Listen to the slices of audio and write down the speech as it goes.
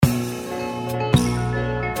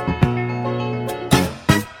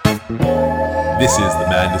This is the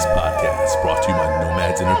Maddness Podcast, brought to you by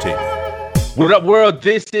Nomads Entertainment. What up, world?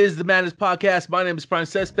 This is the Maddness Podcast. My name is Prime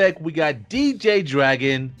Suspect. We got DJ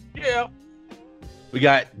Dragon. Yeah. We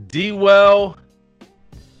got D-Well.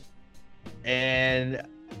 And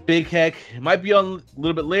Big Heck. It might be on a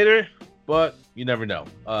little bit later, but you never know.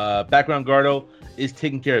 Background Gardo is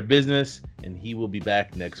taking care of business, and he will be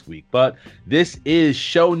back next week. But this is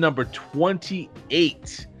show number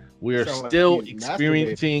 28. We are still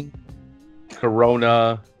experiencing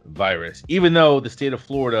coronavirus, even though the state of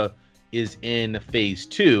Florida is in phase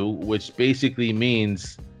 2, which basically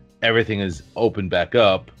means everything is open back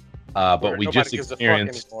up. But we just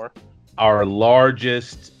experienced our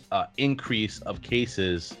largest increase of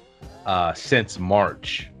cases since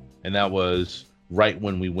March, and that was right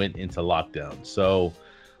when we went into lockdown. So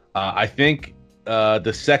I think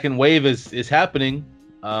the second wave is happening,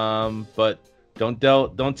 but don't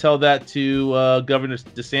tell that to Governor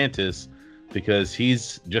DeSantis, because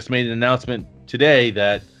he's just made an announcement today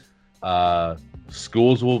that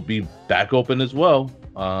schools will be back open as well.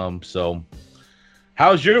 So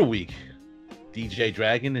how's your week, DJ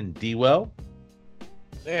Dragon and D-Well?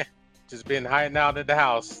 Just been hiding out in the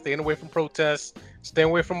house, staying away from protests, staying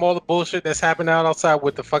away from all the bullshit that's happening out outside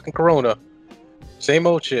with the fucking corona. Same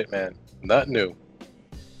old shit, man. Nothing new.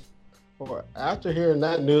 Well, after hearing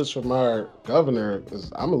that news from our governor,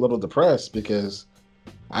 I'm a little depressed because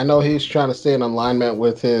I know he's trying to stay in alignment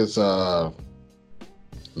with his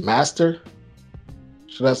master,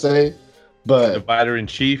 should I say? But divider in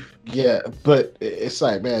chief. Yeah, but it's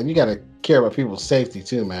like, man, you got to care about people's safety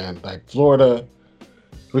too, man. Like Florida,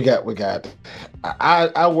 we got.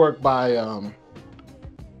 I work by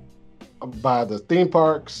the theme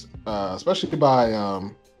parks, especially by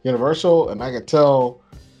Universal, and I could tell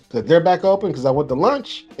that they're back open because I went to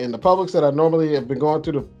lunch, and the Publix that I normally have been going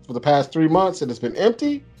to for the past 3 months and it's been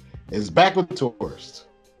empty is back with tourists.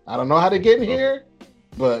 I don't know how they get in here,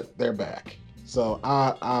 but they're back. So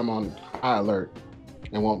I'm on high alert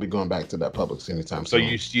and won't be going back to that Publix anytime soon. So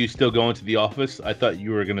you still going to the office? I thought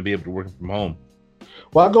you were going to be able to work from home.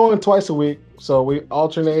 Well, I go in twice a week, so we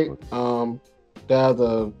alternate. The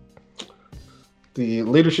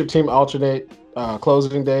leadership team alternate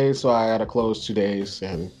closing days, so I got to close 2 days,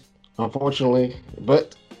 and unfortunately,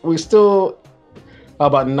 but we still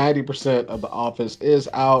about 90% of the office is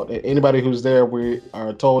out, and anybody who's there, we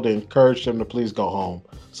are told to encourage them to please go home.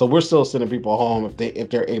 So we're still sending people home if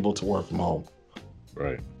they're able to work from home.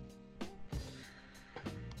 Right.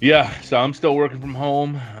 Yeah, so I'm still working from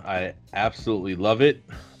home. I absolutely love it.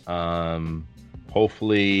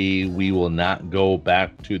 Hopefully we will not go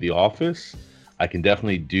back to the office. I can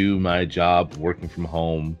definitely do my job working from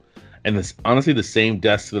home, and this honestly the same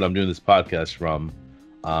desk that I'm doing this podcast from.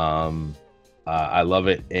 I love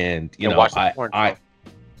it, and you know I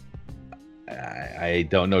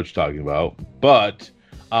don't know what you're talking about, but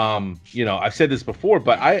you know, I've said this before,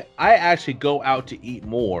 but I actually go out to eat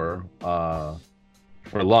more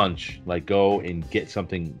for lunch, like go and get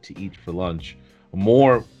something to eat for lunch,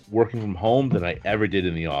 more working from home than I ever did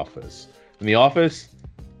in the office. In the office,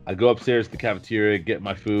 I go upstairs to the cafeteria, get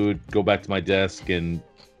my food, go back to my desk, and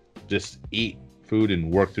just eat food and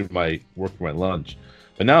work through my lunch.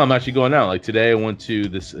 But now I'm actually going out. Like today, I went to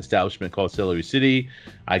this establishment called Celery City.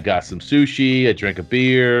 I got some sushi. I drank a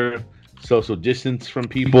beer. Social distance from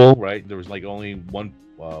people, right? There was like only one.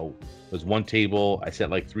 Was one table. I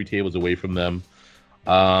sat like 3 tables away from them.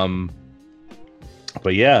 But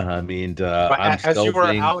yeah, I mean, as you were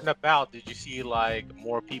out and about, did you see like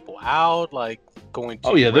more people out, like going to?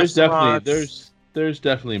 Oh yeah, there's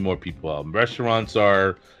definitely more people out. Restaurants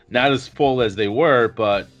are not as full as they were,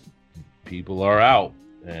 but people are out,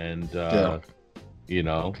 and you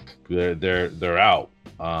know, they're out.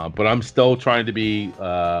 But I'm still trying to be.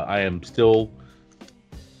 I am still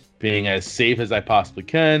being as safe as I possibly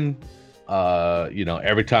can. You know,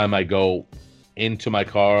 every time I go into my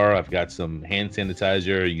car, I've got some hand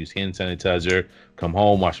sanitizer. Use hand sanitizer. Come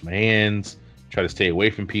home, wash my hands. Try to stay away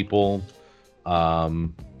from people.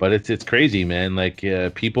 But it's crazy, man. Like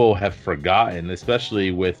people have forgotten,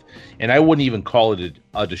 especially with, and I wouldn't even call it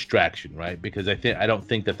a distraction, right? Because I don't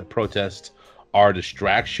think that the protests are a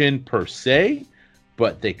distraction per se,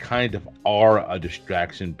 but they kind of are a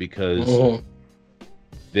distraction because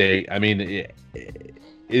they. I mean,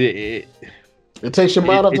 it takes your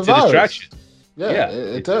mind off the virus. Distraction. Yeah,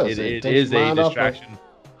 it does. It is a distraction.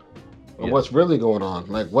 Of what's really going on?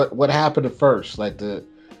 Like what happened at first? Like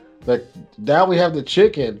now we have the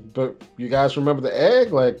chicken, but you guys remember the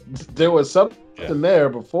egg? Like there was something there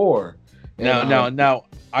before, Now,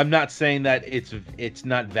 I'm not saying that it's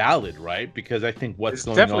not valid, right? Because I think what's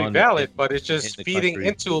going on... It's definitely valid, but it's just feeding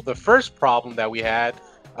into the first problem that we had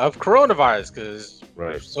of coronavirus, because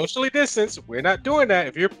we're socially distanced. We're not doing that.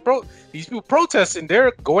 If these people protesting,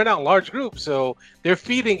 they're going out in large groups, so they're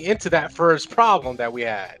feeding into that first problem that we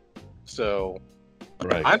had. So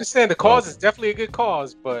I understand the cause is definitely a good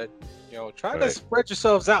cause, but try to spread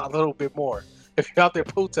yourselves out a little bit more if you're out there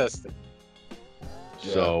protesting.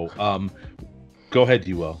 So go ahead,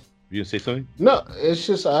 D-Well. You gonna say something? No, it's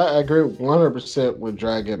just I agree 100% with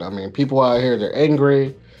Dragon. I mean, people out here, they're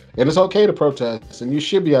angry, and it's okay to protest, and you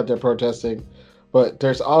should be out there protesting, but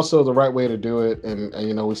there's also the right way to do it, and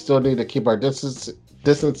we still need to keep our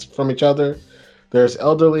distance from each other. There's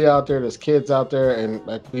elderly out there, there's kids out there, and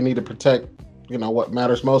we need to protect, what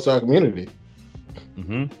matters most to our community.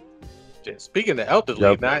 Mm-hmm. Yeah, speaking of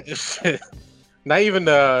elderly, not even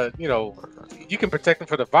you can protect them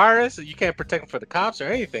for the virus. You can't protect them for the cops or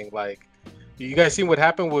anything. Like, you guys seen what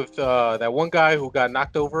happened with that one guy who got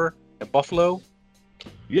knocked over in Buffalo?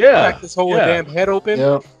 Yeah, cracked his whole damn head open.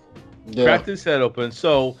 Yeah, cracked his head open.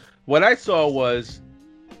 So what I saw was,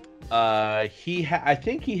 I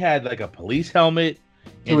think he had like a police helmet.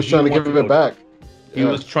 He was trying to give it back. He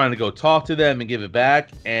was trying to go talk to them and give it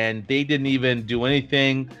back, and they didn't even do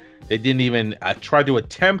anything. They didn't even try to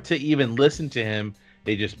attempt to even listen to him.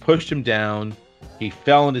 They just pushed him down. He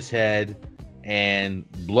fell on his head, and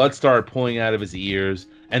blood started pulling out of his ears.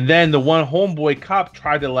 And then the one homeboy cop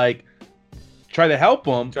tried to help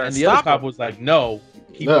him, and the other cop was like, "No,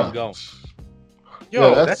 keep on going."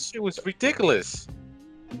 Yo, that shit was ridiculous.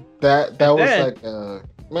 That was like,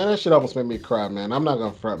 man, that shit almost made me cry, man. I'm not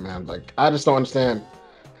gonna front, man. Like, I just don't understand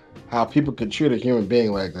how people could treat a human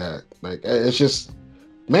being like that. Like, it's just,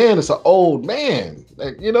 man, it's an old man.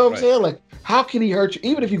 Like, you know what I'm saying? Like, how can he hurt you?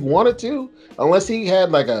 Even if he wanted to, unless he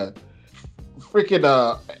had like a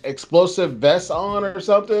freaking explosive vest on or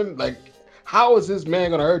something. Like, how is this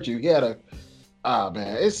man gonna hurt you? He had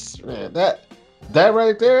that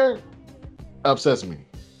right there upsets me.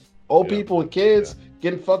 Old people and kids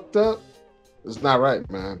getting fucked up. It's not right,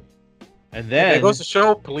 man. And then it goes to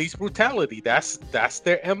show police brutality. That's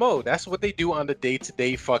their MO. That's what they do on the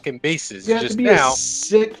day-to-day fucking basis. You have to be a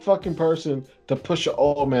sick fucking person to push an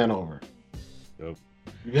old man over. Yep.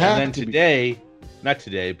 You have and then not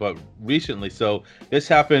today, but recently. So this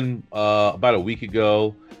happened about a week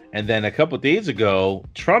ago, and then a couple of days ago,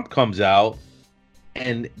 Trump comes out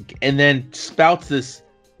and then spouts this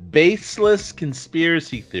baseless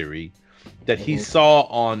conspiracy theory that he saw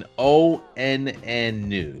on ONN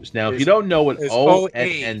News. Now, if you don't know what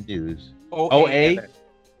ONN News, OANN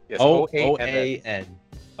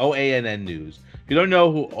News. If you don't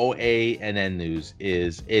know who OANN News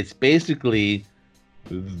is, it's basically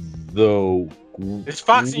it's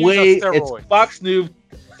Fox News on steroids. It's Fox News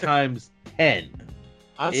times 10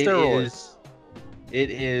 on steroids. It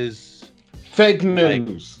is fake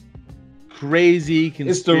news. Crazy conspiracy.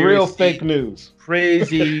 It's the real fake news.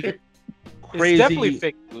 Crazy. It's definitely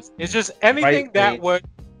fake news. It's just anything that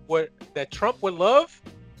Trump would love.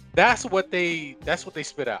 That's what they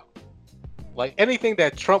spit out. Like anything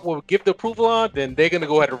that Trump will give the approval on, then they're gonna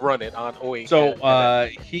go ahead and run it on OAN. So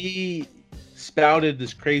he spouted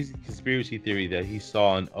this crazy conspiracy theory that he saw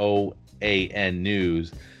on OAN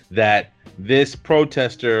News that this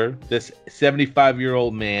protester, this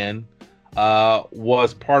 75-year-old man,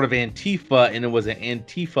 was part of Antifa, and it was an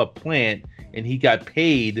Antifa plant, and he got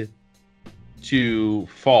paid to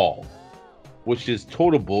fall, which is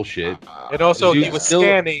total bullshit. And also, he was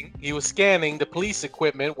scanning the police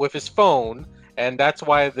equipment with his phone, and that's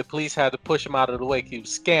why the police had to push him out of the way. He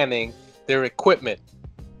was scanning their equipment.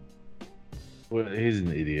 Well, he's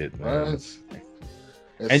an idiot, man.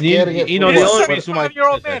 And you know the only reason why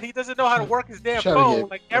 75-year-old man, he doesn't know how to work his damn phone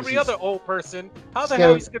like every other old person. How the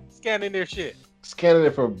hell he's scanning their shit? Scanning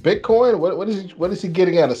it for Bitcoin? What is he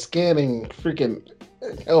getting out of scanning freaking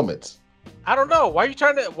helmets? I don't know. Why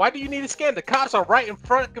do you need to scan? The cops are right in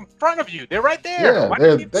front of you. They're right there. Yeah, why do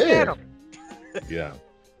you need to scan them? Yeah.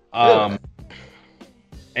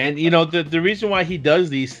 And the reason why he does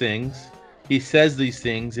these things, he says these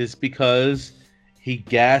things, is because he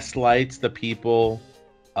gaslights the people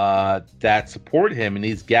that support him, and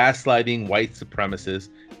he's gaslighting white supremacists.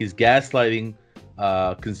 He's gaslighting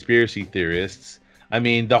conspiracy theorists. I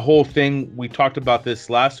mean, the whole thing, we talked about this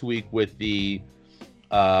last week with the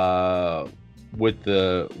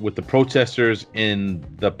protesters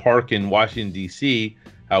in the park in Washington, D.C.,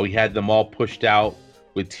 how he had them all pushed out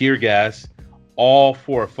with tear gas, all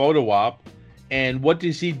for a photo op. And what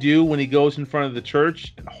does he do when he goes in front of the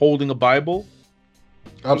church holding a Bible?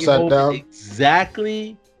 Upside down.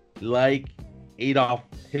 Exactly like Adolf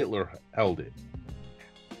Hitler held it.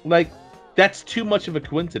 Like, that's too much of a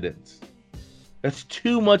coincidence. That's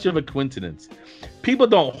too much of a coincidence. People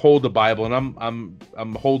don't hold the Bible, and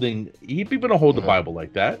I'm holding. People don't hold the Bible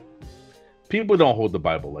like that. People don't hold the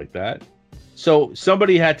Bible like that. So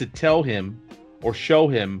somebody had to tell him or show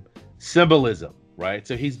him symbolism, right?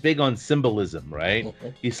 So he's big on symbolism, right?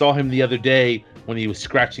 Okay. You saw him the other day when he was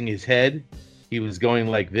scratching his head. He was going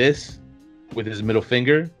like this with his middle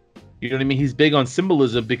finger. You know what I mean? He's big on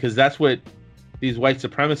symbolism because that's what these white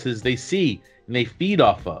supremacists, they see and they feed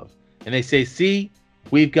off of. And they say, see,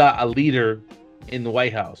 we've got a leader in the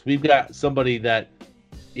White House. We've got somebody that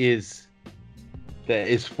is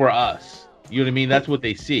for us. You know what I mean? That's what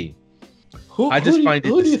they see. Who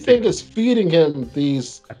do you think is feeding him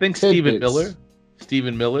these? I think tidbits?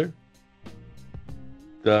 Stephen Miller.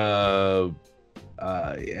 It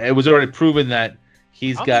was already proven that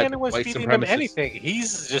he's got white feeding supremacists. Him anything.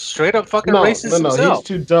 He's just straight up fucking racist himself. He's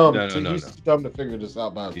too dumb. He's too dumb to figure this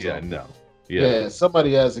out by himself. Yeah,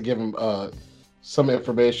 somebody has to give him some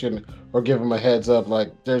information or give him a heads up.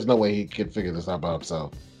 Like, there's no way he could figure this out by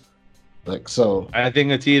himself. Like, so I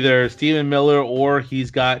think it's either Stephen Miller or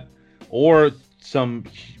some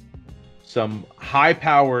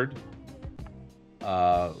high-powered,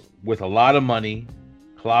 with a lot of money,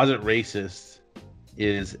 closet racist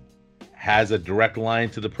has a direct line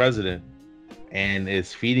to the president and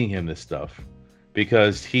is feeding him this stuff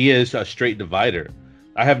because he is a straight divider.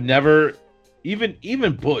 I have never.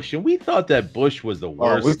 Even Bush, and we thought that Bush was the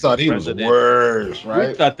worst. We thought he was the worst, right?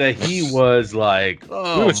 We thought that he was like,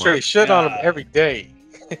 we would straight shit on him every day.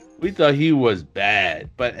 We thought he was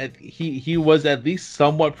bad, but he was at least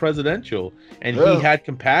somewhat presidential, and he had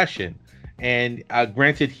compassion. And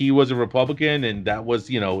granted, he was a Republican, and that was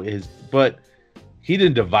his, but he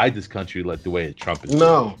didn't divide this country like the way Trump is.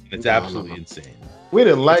 No, it's absolutely insane. We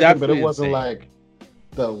didn't like him, but it wasn't like.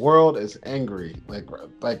 The world is angry, like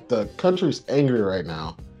the country's angry right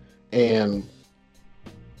now, and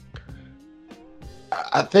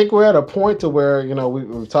I think we're at a point to where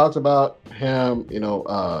we've talked about him,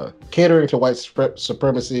 catering to white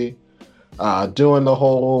supremacy, doing the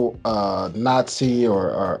whole Nazi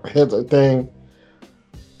or Hitler thing,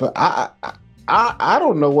 but I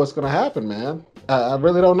don't know what's gonna happen, man. I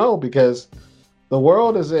really don't know because the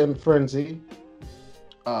world is in frenzy.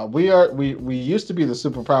 We used to be the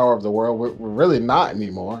superpower of the world. We're really not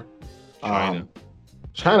anymore.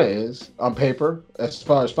 China is on paper as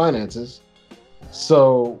far as finances.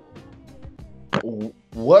 So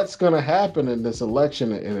what's going to happen in this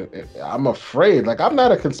election? I'm afraid. Like, I'm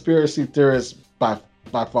not a conspiracy theorist by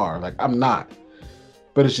far. Like, I'm not.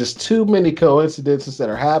 But it's just too many coincidences that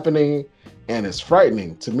are happening, and it's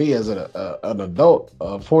frightening to me as an adult,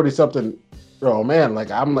 40-something. Oh man,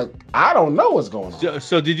 I don't know what's going on.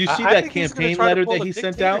 So did you see that campaign letter that he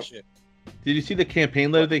sent out? Did you see the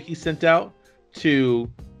campaign letter that he sent out to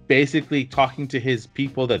basically talking to his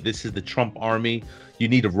people that this is the Trump army? You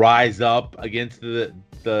need to rise up against the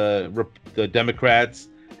Democrats,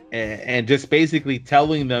 and just basically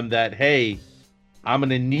telling them that, hey, I'm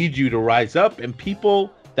gonna need you to rise up, and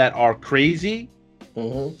people that are crazy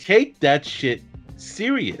take that shit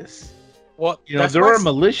serious. Well, there are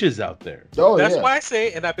militias out there. That's why I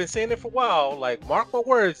say, and I've been saying it for a while, like, mark my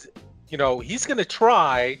words, he's going to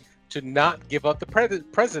try to not give up the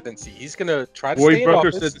presidency. He's going to try to stay in office.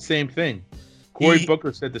 Cory Booker said the same thing. Cory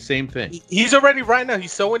Booker said the same thing. He's already, right now,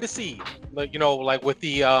 he's sowing the seed. Like, like with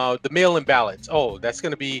the mail-in ballots. Oh, that's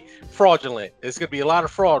going to be fraudulent. There's going to be a lot of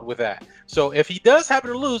fraud with that. So if he does happen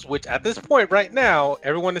to lose, which at this point right now,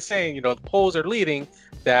 everyone is saying, the polls are leading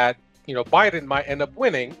that, Biden might end up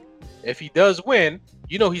winning. If he does win,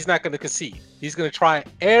 he's not going to concede. He's going to try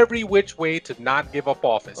every which way to not give up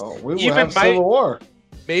office. We will have civil war.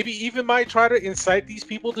 Maybe even might try to incite these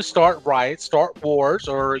people to start riots, start wars,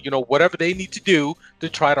 or whatever they need to do to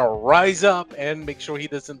try to rise up and make sure he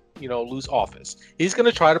doesn't lose office. He's going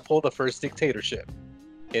to try to pull the first dictatorship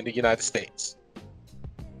in the United States.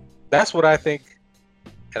 That's what I think,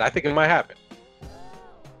 and I think it might happen.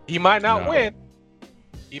 He might not win.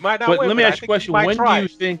 He might not win. But let me ask you a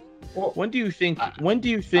question. When do you think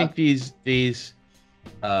these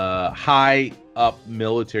high up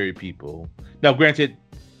military people? Now, granted,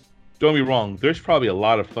 don't be wrong. There's probably a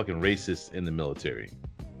lot of fucking racists in the military.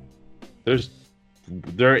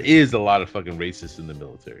 There is a lot of fucking racists in the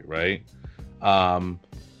military, right?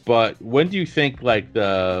 But when do you think like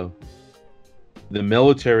the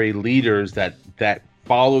military leaders that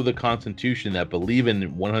follow the Constitution, that believe in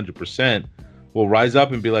it 100%, will rise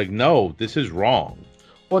up and be like, no, this is wrong?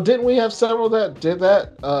 Well, didn't we have several that did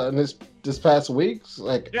that in this past week?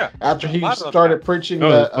 Like, after he started preaching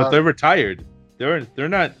that. But they're retired. they're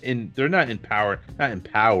not in power,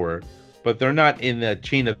 but they're not in the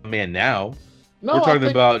chain of command now. No, we're talking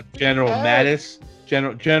about General Maddness,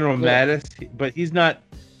 General Maddness, but he's not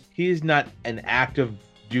an active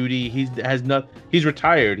duty. He's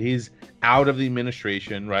retired. He's out of the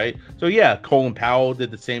administration, right? So yeah, Colin Powell did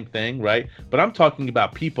the same thing, right? But I'm talking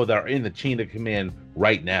about people that are in the chain of command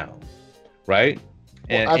right now, right?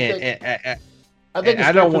 And I think it's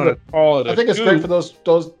I don't want to call it. I think it's great for those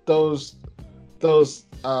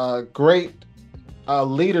great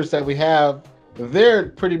leaders that we have. They're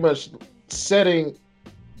pretty much setting,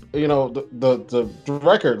 the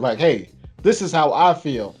record. Like, hey, this is how I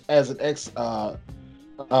feel as an as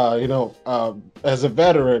a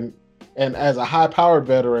veteran and as a high-powered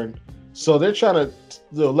veteran. So they're trying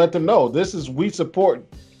to let them know we support,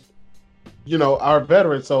 our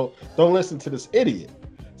veterans. So don't listen to this idiot.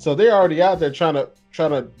 So they're already out there trying to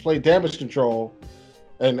play damage control,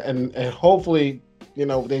 and hopefully,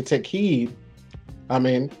 they take heed. I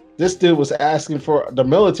mean, this dude was asking for the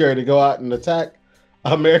military to go out and attack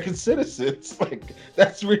American citizens. Like,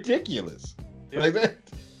 that's ridiculous. Yeah. Like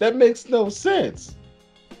that makes no sense.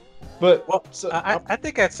 But I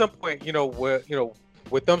think at some point,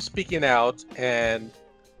 with them speaking out and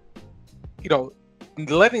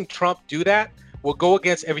letting Trump do that will go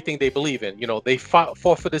against everything they believe in. They fought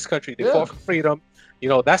for this country. They fought for freedom.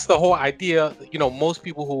 That's the whole idea. Most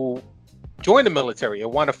people who join the military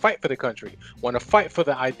and want to fight for the country, want to fight for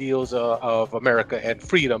the ideals of America and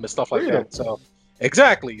freedom and stuff like that. So,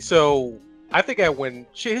 exactly. So I think that when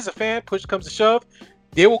shit hits a fan, push comes to shove,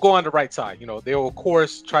 they will go on the right side. They will, of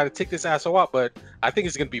course, try to take this asshole out, but I think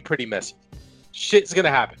it's going to be pretty messy. Shit's going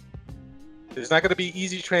to happen. There's not going to be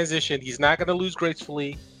easy transition. He's not going to lose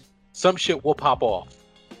gracefully. Some shit will pop off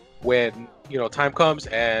when, time comes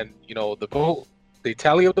and, the vote, they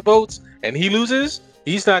tally up the votes and he loses.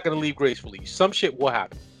 He's not going to leave gracefully. Some shit will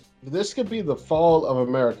happen. This could be the fall of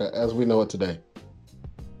America as we know it today.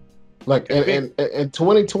 Like, and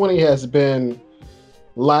 2020 has been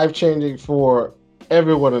life-changing for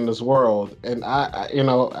everyone in this world. And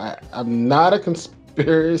I'm not a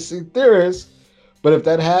conspiracy theorist, but if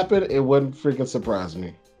that happened, it wouldn't freaking surprise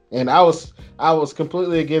me. And I was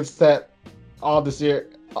completely against that all this year.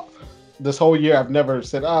 This whole year, I've never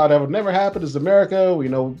said, that would never happen. It's America,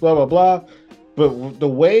 blah, blah, blah. But the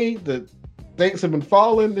way that things have been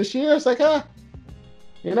falling this year, it's like,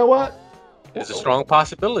 you know what? There's a strong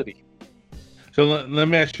possibility. So let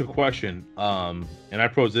me ask you a question. And I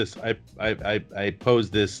posed this. I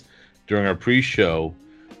posed this during our pre-show.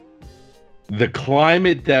 The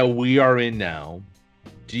climate that we are in now,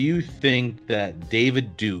 do you think that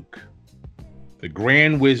David Duke, the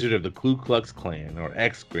Grand Wizard of the Ku Klux Klan, or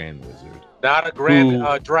ex-Grand Wizard, not a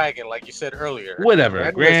Grand Dragon like you said earlier, whatever,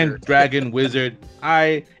 Grand Dragon Wizard,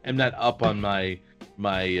 I am not up on my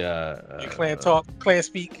clan talk, clan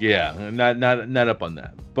speak. Yeah, not up on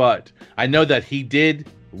that. But I know that he did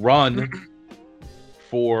run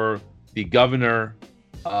for the governor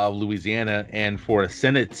of Louisiana and for a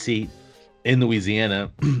Senate seat in Louisiana.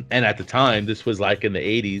 And at the time, this was like in the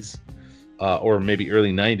 80s or maybe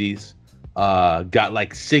early 90s, got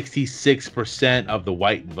like 66% of the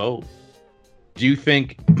white vote. Do you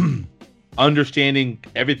think, understanding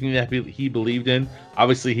everything that he believed in,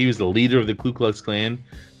 obviously he was the leader of the Ku Klux Klan,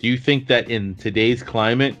 do you think that in today's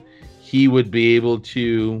climate he would be able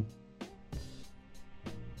to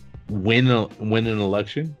win an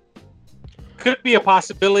election? Could be a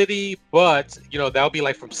possibility, but that'll be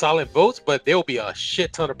like from silent votes, but there will be a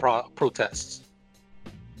shit ton of protests.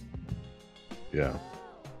 Yeah,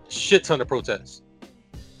 shit ton of protests.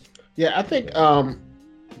 Yeah, I think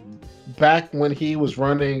back when he was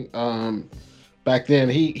running, back then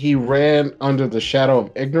he ran under the shadow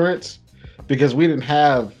of ignorance, because we didn't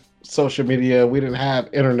have social media, we didn't have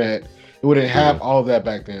internet, we didn't have all of that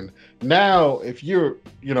back then. Now, if you're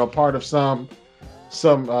part of some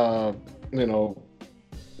any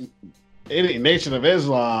Nation of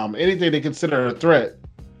Islam, anything they consider a threat.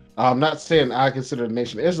 I'm not saying I consider the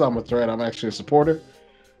Nation of Islam a threat. I'm actually a supporter.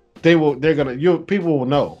 People will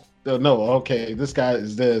know. They'll know, okay, this guy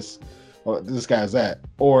is this, or this guy is that,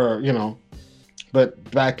 or But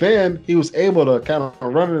back then, he was able to kind of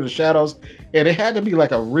run in the shadows, and it had to be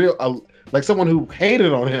like like someone who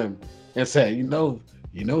hated on him and say, he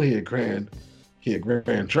a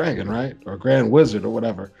grand dragon, right, or grand wizard, or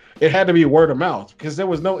whatever. It had to be word of mouth because there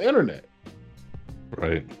was no internet.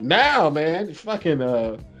 Right now, man, fucking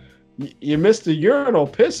you missed the urinal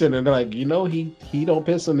pissing, and they're like, he don't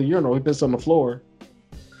piss on the urinal, he piss on the floor.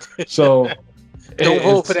 So don't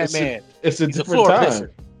vote for that man. It's a different time.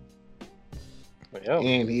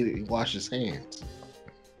 And he washed his hands.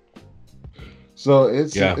 So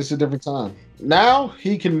it's a different time. Now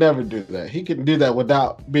he can never do that. He can do that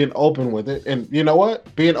without being open with it. And you know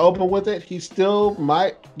what? Being open with it, he still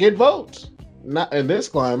might get votes. Not in this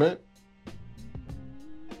climate.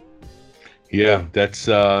 Yeah, that's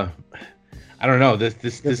I don't know.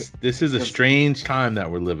 This is a strange time that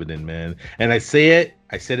we're living in, man. And I said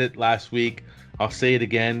it last week. I'll say it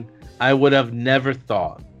again. I would have never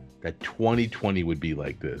thought that 2020 would be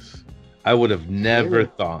like this. I would have never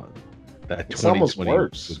thought that 2020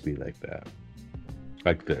 would be like that.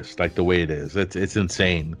 Like this, like the way it is. It's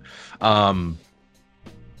insane. I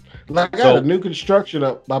got a new construction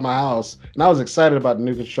up by my house, and I was excited about the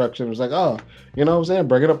new construction. It was like, oh, you know what I'm saying?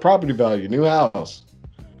 Bringing up property value, new house.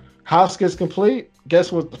 House gets complete.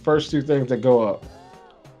 Guess what? The first two things that go up: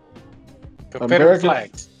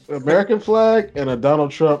 American flag and a Donald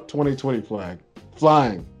Trump 2020 flag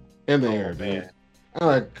flying in the air, man. I'm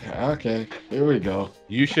like, okay, here we go.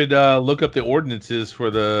 You should look up the ordinances for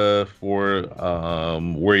where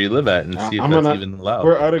you live at and see if that's even allowed.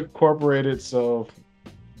 We're unincorporated, so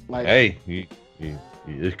like, hey,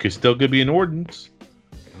 it could still be an ordinance.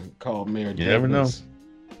 Call Mayor. You never know.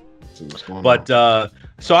 But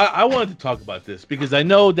so I wanted to talk about this because I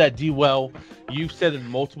know that D-Well, you've said on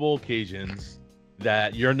multiple occasions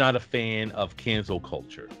that you're not a fan of cancel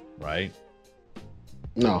culture, right?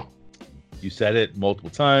 No. You said it multiple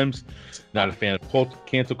times. Not a fan of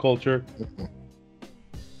cancel culture.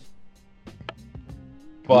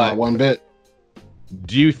 But not one bit.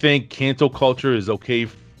 Do you think cancel culture is okay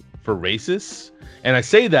for racists? And I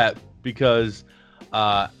say that because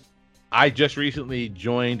I just recently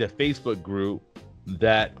joined a Facebook group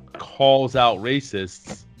that calls out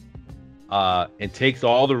racists and takes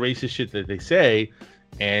all the racist shit that they say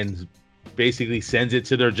and basically sends it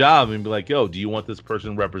to their job and be like, yo, do you want this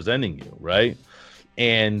person representing you, right?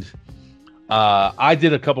 And I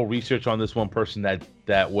did a couple research on this one person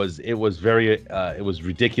that was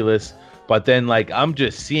ridiculous. But then like I'm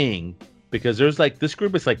just seeing, because there's like this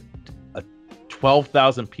group is like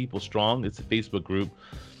 12,000 people strong. It's a Facebook group.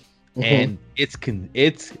 And it's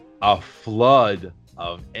a flood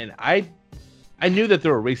of, and I knew that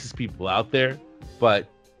there were racist people out there, but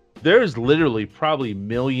there's literally probably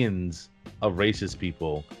millions of racist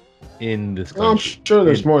people in this country. I'm sure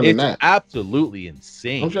there's more than that. It's absolutely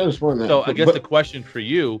insane. I'm sure there's more than that. So I guess the question for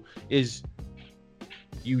you is,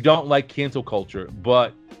 you don't like cancel culture,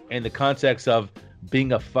 but in the context of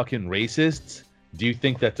being a fucking racist, do you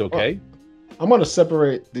think that's okay? Well, I'm going to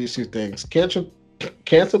separate these two things. Cancel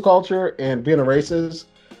culture and being a racist.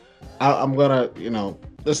 I'm gonna,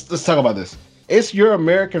 let's talk about this. It's your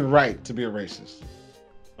American right to be a racist.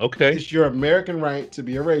 Okay. It's your American right to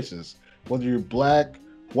be a racist. Whether you're black,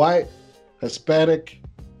 white, Hispanic,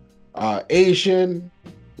 Asian,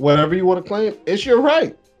 whatever you want to claim, it's your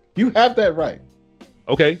right. You have that right.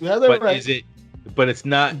 Okay. You have that right. Is it? But it's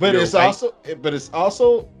not. But it's right.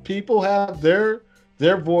 also people have their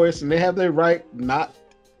voice and they have their right not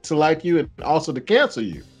to like you and also to cancel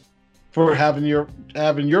you for having your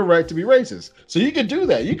right to be racist. So you can do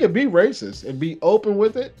that. You can be racist and be open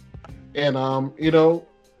with it. And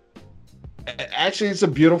actually it's a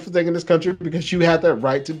beautiful thing in this country because you have that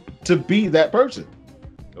right to be that person.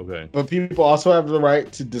 Okay. But people also have the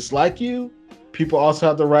right to dislike you. People also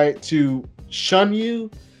have the right to shun you,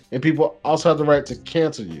 and people also have the right to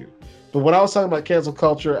cancel you. But when I was talking about cancel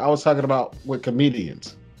culture, I was talking about with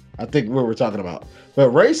comedians. I think what we're talking about. But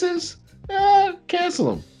racists,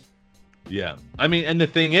 cancel them. Yeah. I mean, and the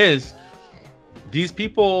thing is, these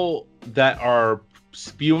people that are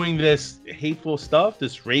spewing this hateful stuff,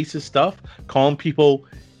 this racist stuff, calling people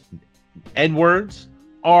N-words,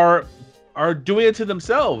 are doing it to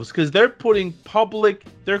themselves because they're putting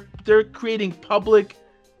they're creating public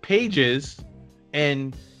pages,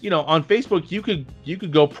 and on Facebook you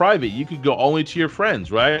could go private, you could go only to your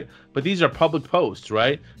friends, right? But these are public posts,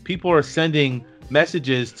 right? People are sending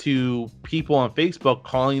messages to people on Facebook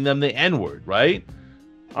calling them the N-word, right?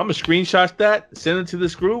 I'm gonna screenshot that, send it to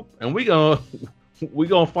this group, and we're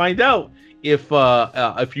gonna find out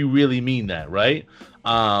if you really mean that, right?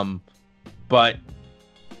 But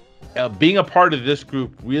being a part of this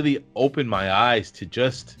group really opened my eyes to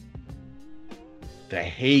just the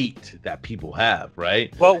hate that people have,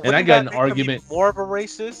 right? Well, and I got an argument. More of a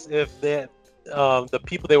racist if the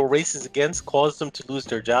people they were racist against caused them to lose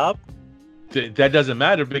their job. That doesn't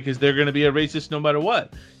matter because they're going to be a racist no matter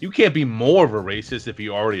what. You can't be more of a racist if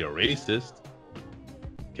you're already a racist.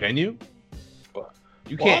 Can you?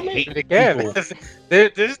 You can't hate people.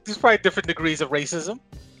 There's probably different degrees of racism.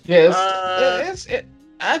 Yeah,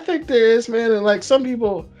 I think there is, man. And like some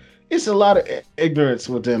people, it's a lot of ignorance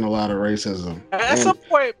within a lot of racism. At some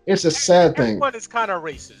point, it's a sad thing. Everyone is kind of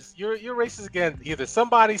racist. You're racist against either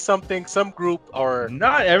somebody, something, some group, or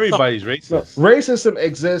not everybody's racist. No, racism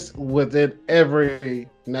exists within every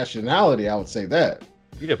nationality. I would say that.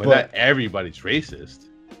 Yeah, but not everybody's racist.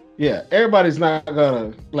 Yeah, everybody's not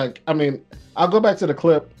gonna like. I mean, I'll go back to the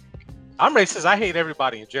clip. I'm racist. I hate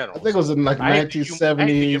everybody in general. I think it was in like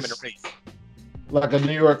 1970s, like a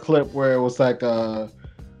New York clip where it was like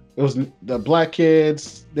it was the black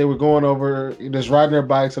kids. They were going over, just riding their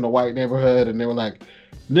bikes in a white neighborhood, and they were like,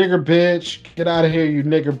 "Nigger bitch, get out of here, you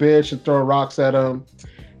nigger bitch," and throwing rocks at them.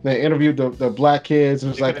 They interviewed the black kids,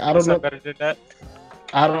 and it was like, I don't know. Better than that.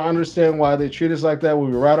 I don't understand why they treat us like that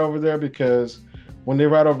when we ride over there, because when they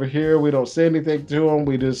ride over here, we don't say anything to them.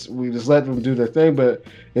 We just let them do their thing. But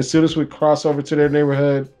as soon as we cross over to their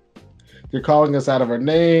neighborhood, they're calling us out of our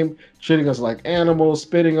name, treating us like animals,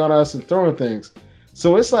 spitting on us, and throwing things.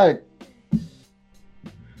 So it's like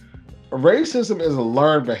racism is a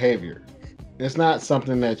learned behavior. It's not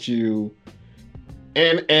something that you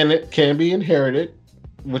and it can be inherited,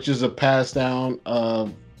 which is a pass down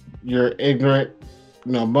of your ignorant,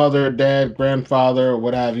 mother, dad, grandfather, or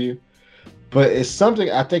what have you. But it's something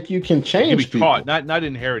I think you can change. It can be taught, not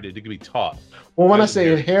inherited. It can be taught. Well, when I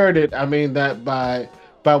say inherited, I mean that by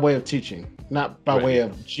way of teaching, not by way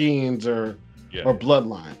of genes or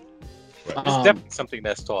bloodline. Right. It's definitely something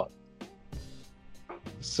that's taught.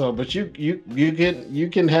 So, but you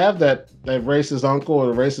can have that racist uncle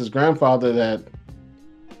or the racist grandfather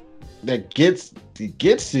that gets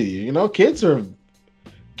to you.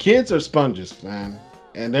 Kids are sponges, man,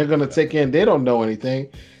 and they're gonna take in. They don't know anything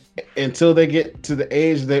until they get to the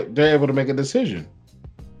age that they're able to make a decision.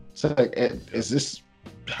 So, like, is this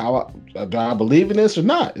how do I believe in this or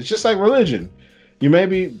not? It's just like religion. You may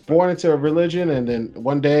be born into a religion, and then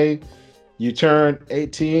one day you turn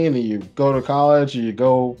 18 and you go to college, or you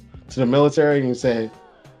go to the military, and you say,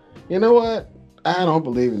 "You know what? I don't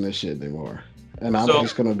believe in this shit anymore, and I'm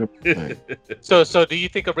just gonna do my thing." So do you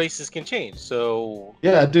think a racist can change? So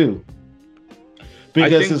yeah, I do,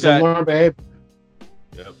 because it's a learned behavior.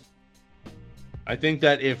 Yep. I think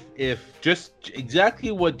that if just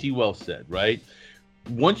exactly what D-Well said, right?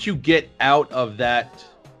 Once you get out of that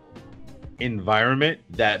environment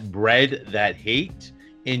that bred that hate,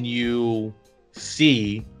 and you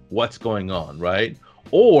see what's going on, right?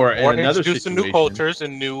 Or in another introduce situation, new cultures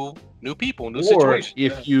and new people, new or situations.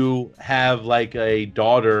 If you have like a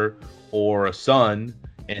daughter or a son,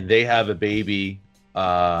 and they have a baby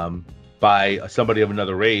by somebody of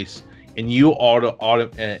another race, and you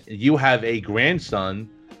you have a grandson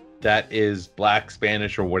that is Black,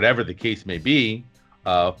 Spanish, or whatever the case may be,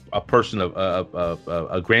 a person of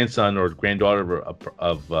a grandson or granddaughter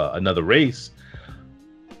of another race.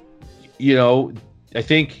 I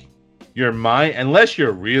think your mind, unless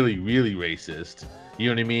you're really, really racist, you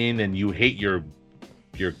know what I mean, and you hate your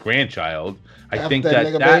grandchild, I think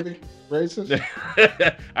that baby racist.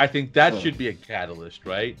 I think that should be a catalyst,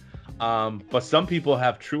 right? But some people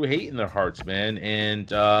have true hate in their hearts, man, and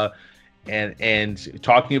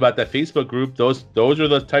talking about that Facebook group, those are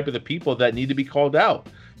the type of the people that need to be called out,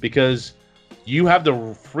 because you have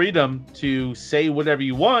the freedom to say whatever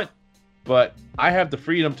you want, but I have the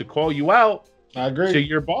freedom to call you out. I agree. To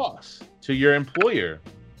your boss, to your employer.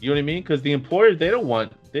 You know what I mean? Because the employer, they don't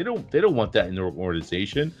want that in their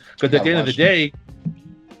organization. Because at the end of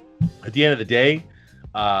the day,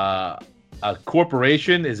 a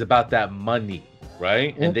corporation is about that money,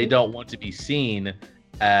 right? Mm-hmm. And they don't want to be seen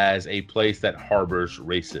as a place that harbors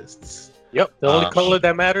racists. Yep. The only color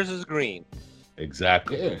that matters is green.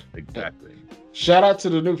 Exactly. Yeah. Exactly. Shout out to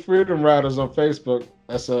the New Freedom Riders on Facebook.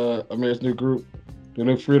 That's Amir's new group, the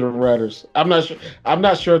New Freedom Riders. I'm not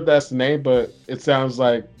sure if that's the name, but it sounds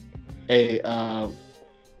like like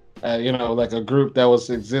a group that was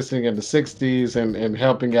existing in the 60s and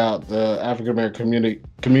helping out the African American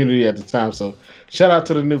community at the time. So shout out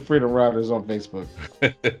to the New Freedom Riders on Facebook.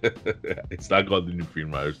 It's not called the New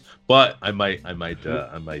Freedom Riders, but I might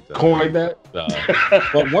coin that.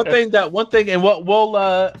 But one thing, and what we'll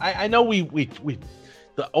I know we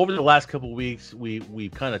over the last couple of weeks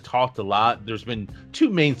we've kind of talked a lot. There's been two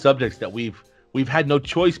main subjects that we've had no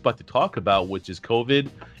choice but to talk about, which is COVID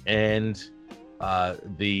and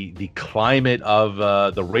the climate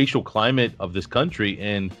of the racial climate of this country.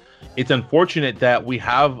 And it's unfortunate that we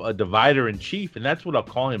have a divider in chief, and that's what I'll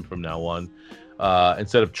call him from now on.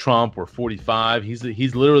 Instead of Trump or 45,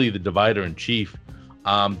 he's literally the divider in chief.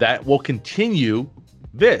 That will continue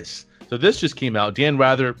this. So this just came out. Dan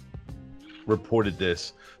Rather reported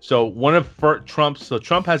this. So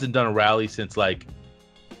Trump hasn't done a rally since like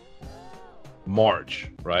march,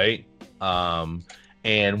 right?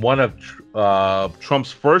 And one of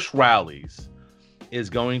Trump's first rallies is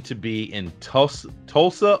going to be in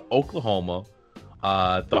Tulsa, Oklahoma.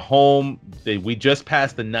 The home we just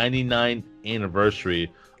passed the 99th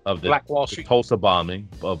anniversary of the Tulsa bombing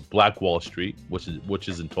of Black Wall Street, which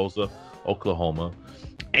is in Tulsa, Oklahoma,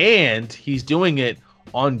 and he's doing it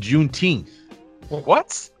on Juneteenth.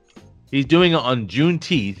 What? He's doing it on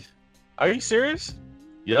Juneteenth. Are you serious?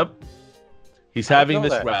 Yep. He's having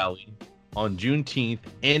this rally on Juneteenth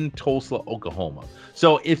in Tulsa, Oklahoma.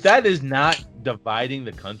 So if that is not dividing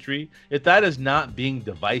the country, if that is not being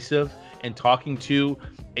divisive and talking to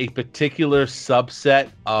a particular subset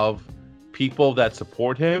of people that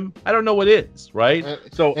support him, I don't know what is, right?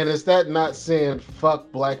 And is that not saying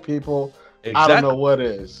fuck black people? Exactly. I don't know what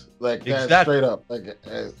is. Like, that's exactly. Straight up. Like,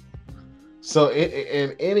 so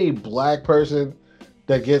in any black person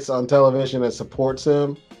that gets on television and supports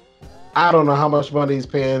him, I don't know how much money he's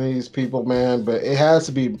paying these people, man, but it has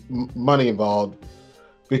to be money involved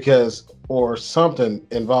or something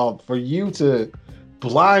involved for you to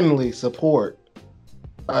blindly support.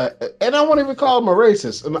 And I won't even call him a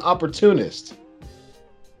racist, an opportunist.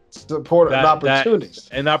 Support an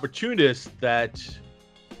opportunist. An opportunist that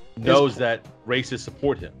knows that racists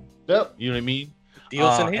support him. Yep. You know what I mean?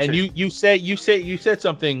 And you said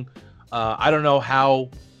something. I don't know how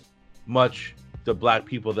much the black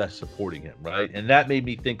people that's supporting him, right? And that made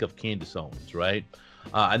me think of Candace Owens, right?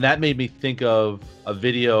 And that made me think of a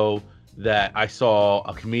video that I saw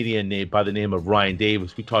a comedian by the name of Ryan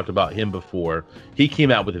Davis. We talked about him before. He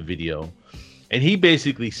came out with a video, and he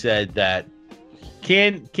basically said that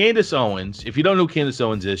Candace Owens, if you don't know who Candace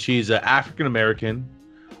Owens is, she's an African American.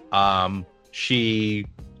 She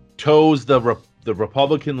toes the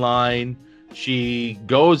Republican line. She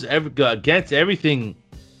goes against everything.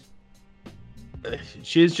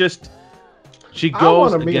 She goes I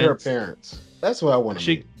want to meet her parents. That's what I want to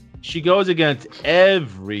meet. She goes against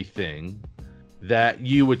everything that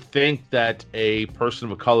you would think that a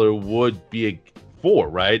person of color would be for,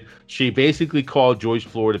 right? She basically called George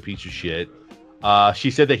Floyd a piece of shit.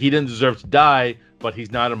 She said that he didn't deserve to die, but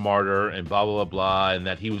he's not a martyr, and blah, blah, blah, blah, and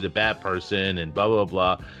that he was a bad person, and blah, blah,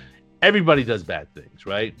 blah. Everybody does bad things,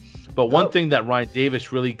 right? But one thing that Ryan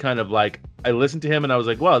Davis really kind of like, I listened to him, and I was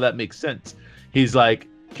like, wow, that makes sense. He's like,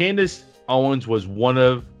 Candace Owens was one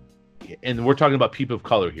of, and we're talking about people of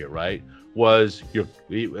color here, right?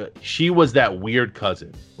 She was that weird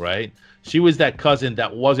cousin, right? She was that cousin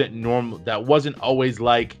that wasn't normal, that wasn't always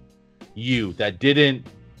like you, that didn't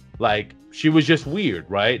like, she was just weird,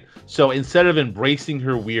 right? So instead of embracing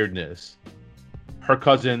her weirdness, her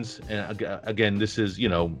cousins, and again, this is,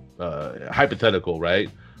 hypothetical, right?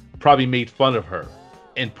 Probably made fun of her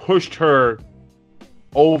and pushed her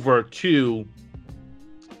over to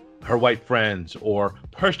her white friends, or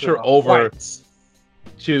pushed her over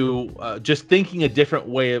to just thinking a different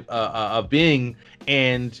way of being.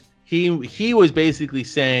 And he was basically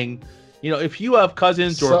saying, if you have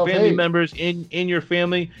cousins or family members in your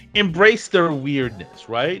family, embrace their weirdness,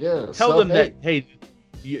 right? Yeah, tell them that, hey,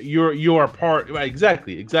 you're a part, right?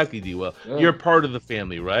 Exactly, D-Well. Yeah. You're part of the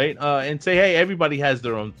family, right? And say, hey, everybody has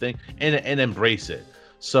their own thing, and embrace it.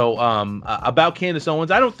 So about Candace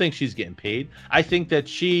Owens, I don't think she's getting paid. I think that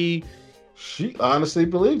she honestly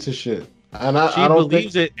believes this shit, and she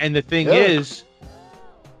believes it. And the thing is,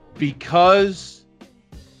 because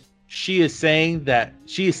she is saying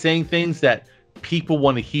things that people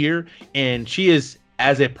want to hear, and she is,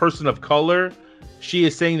 as a person of color, she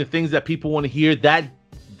is saying the things that people want to hear.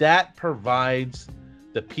 That provides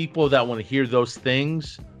the people that want to hear those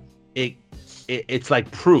things. It's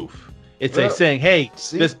like proof. It's like saying, hey,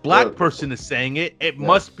 this black person is saying it. It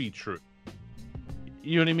must be true.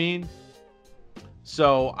 You know what I mean?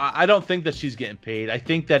 So I don't think that she's getting paid. I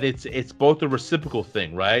think that it's both a reciprocal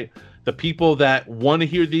thing, right? The people that want to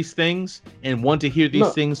hear these things and want to hear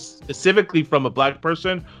these things specifically from a black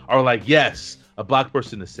person are like, yes, a black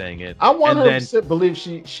person is saying it. I want her to believe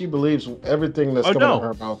she believes everything that's coming out of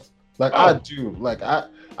her mouth. Like, I do. Like,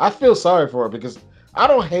 I feel sorry for her, because I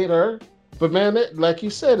don't hate her. But man, like you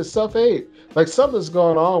said, it's self-hate. Like, something's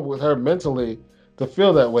going on with her mentally to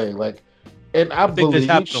feel that way. Like, and I think this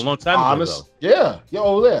happened a long time ago. Yeah.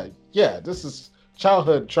 This is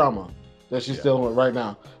childhood trauma that she's dealing with right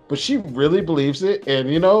now. But she really believes it, and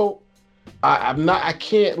I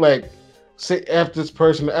can't like say F this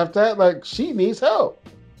person after that. Like, she needs help.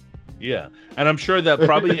 Yeah, and I'm sure that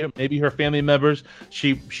probably maybe her family members.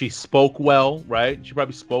 She spoke well, right? She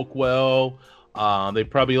probably spoke well. They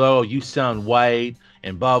probably, oh, you sound white,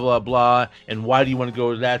 and blah blah blah, and why do you want to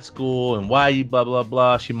go to that school, and why you blah blah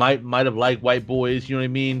blah. She might have liked white boys, you know what I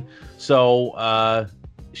mean? So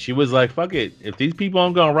she was like, fuck it, if these people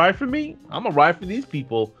aren't gonna ride for me, I'm gonna ride for these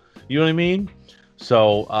people, you know what I mean?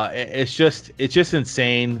 So it's just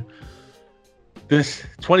insane. This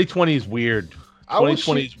 2020 is weird.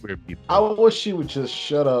 2020 is weird, people. I wish she would just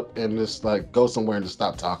shut up and just like go somewhere and just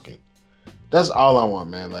stop talking. That's all I want,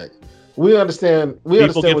 man. Like, we understand.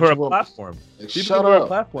 People give what her you a platform. Like, People shut give her up. a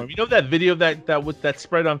platform. You know that video that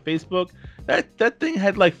spread on Facebook? That thing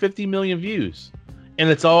had like 50 million views, and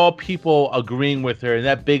it's all people agreeing with her, and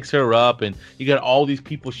that bigs her up. And you got all these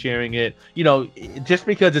people sharing it. You know, just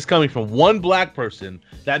because it's coming from one black person,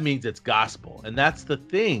 that means it's gospel, and that's the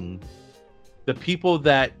thing. The people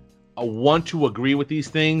that want to agree with these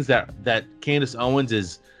things, that Candace Owens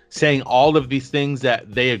is saying all of these things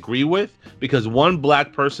that they agree with, because one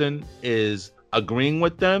black person is agreeing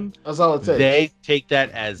with them. That's all it takes. They take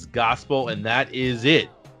that as gospel, and that is it.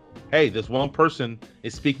 Hey, this one person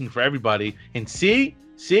is speaking for everybody, and see,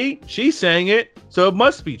 she's saying it, so it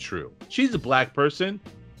must be true. She's a black person,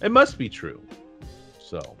 it must be true.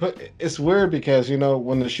 So, but it's weird because, you know,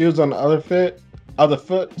 when the shoe's on the other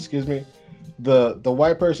foot, excuse me, the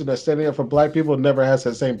white person that's standing up for black people never has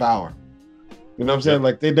that same power. You know what I'm saying?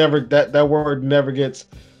 Like, they never, that word never gets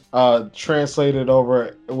translated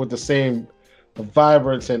over with the same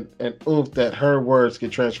vibrance and oomph that her words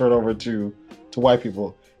get transferred over to white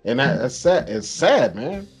people. And that's sad. It's sad,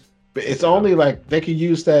 man. But it's only like they can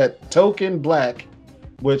use that token black,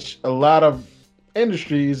 which a lot of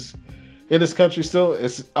industries in this country still,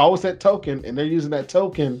 it's always that token, and they're using that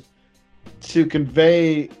token to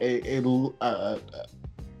convey a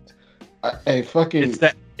fucking.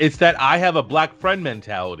 It's that I have a black friend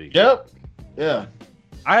mentality. Yep. Yeah.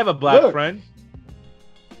 I have a black friend.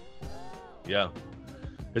 Yeah.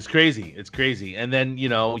 It's crazy. It's crazy. And then, you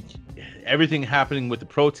know, everything happening with the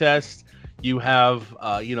protests, you have,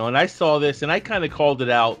 you know, and I saw this and I kind of called it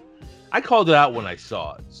out. I called it out when I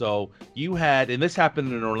saw it. So you had, and this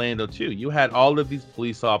happened in Orlando too, you had all of these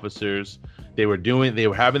police officers. They were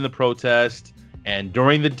having the protest, and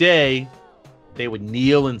during the day, they would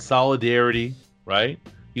kneel in solidarity, right?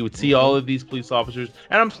 You would see all of these police officers,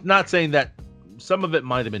 and I'm not saying that some of it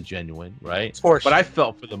might have been genuine, right? But I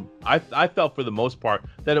felt for them. I felt for the most part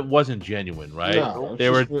that it wasn't genuine, right? No, they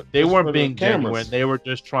weren't being genuine. They were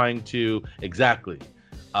just trying to exactly.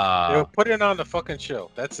 They were putting on the fucking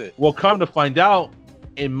show. That's it. Well, come to find out,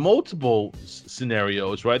 in multiple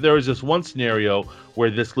scenarios, right? There was this one scenario where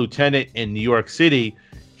this lieutenant in New York City,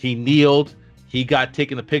 he kneeled, he got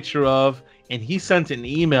taken a picture of, and he sent an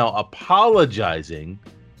email apologizing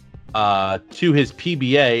to his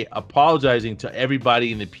PBA, apologizing to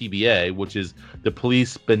everybody in the PBA, which is the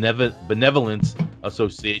Police Benevolence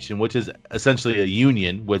Association, which is essentially a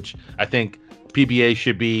union, which I think PBA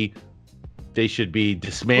should be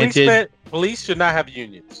dismantled. Police should not have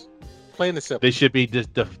unions. Plain and simple. They should be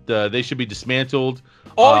dismantled.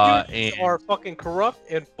 All unions are fucking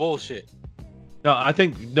corrupt and bullshit. No, I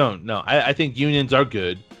think I think unions are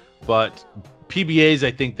good, but PBAs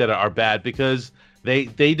I think that are bad because they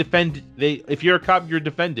defend. If you're a cop, you're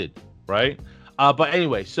defended, right? But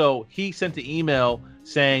anyway, so he sent an email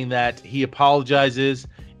saying that he apologizes,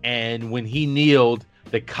 and when he kneeled,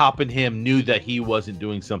 the cop in him knew that he wasn't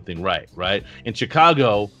doing something right. In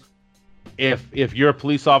Chicago, if you're a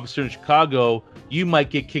police officer in Chicago, you might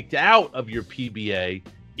get kicked out of your PBA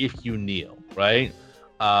if you kneel, right?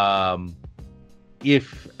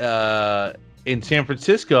 If in San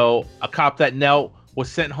Francisco, a cop that knelt was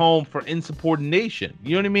sent home for insubordination.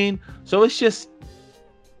 You know what I mean? So it's just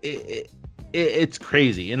it's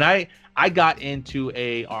crazy. And I got into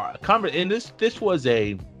a conversation, and this was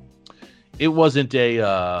it wasn't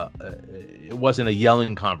a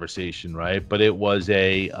yelling conversation, right? But it was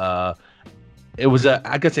I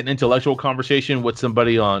guess an intellectual conversation with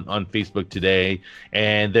somebody on Facebook today,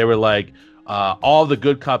 and they were like, all the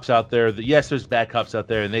good cops out there, yes, there's bad cops out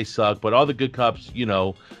there and they suck, but all the good cops, we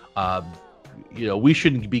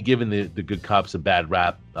shouldn't be giving the good cops a bad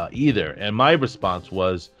rap either. And my response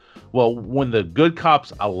was, well, when the good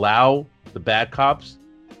cops allow the bad cops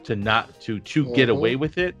to get away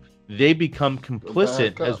with it, they become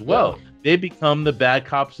complicit as well. Yeah. They become the bad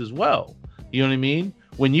cops as well. You know what I mean?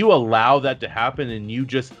 When you allow that to happen, and you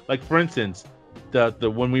just, like, for instance, the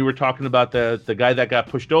when we were talking about the guy that got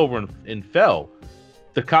pushed over and fell,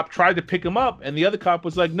 the cop tried to pick him up, and the other cop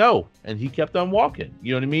was like, no, and he kept on walking.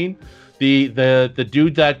 You know what I mean? The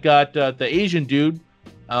dude that got the Asian dude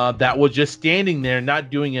that was just standing there not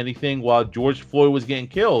doing anything while George Floyd was getting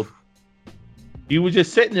killed. He was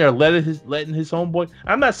just sitting there letting his homeboy.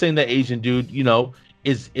 I'm not saying that Asian dude,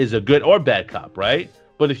 is a good or bad cop, right?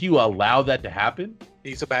 But if you allow that to happen,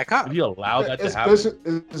 he's a bad cop. if you allow that to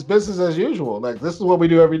happen, it's business as usual. Like, this is what we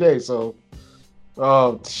do every day. So,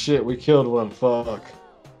 oh shit, we killed one. Fuck.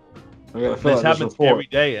 This happens every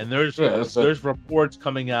day, and there's reports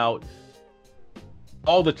coming out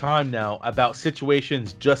all the time now about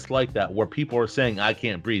situations just like that, where people are saying, "I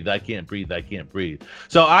can't breathe, I can't breathe, I can't breathe."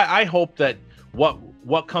 So I hope that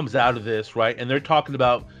what comes out of this, right? And they're talking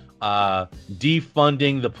about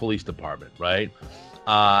defunding the police department, right?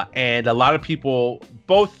 And a lot of people,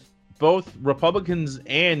 both Republicans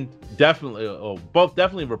and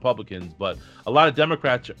definitely Republicans, but a lot of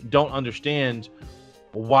Democrats don't understand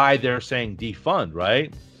why they're saying defund,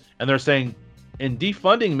 right? And they're saying, and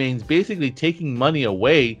defunding means basically taking money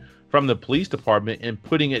away from the police department and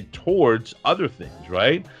putting it towards other things,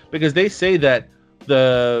 right? Because they say that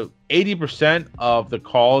the 80% of the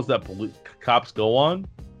calls that cops go on,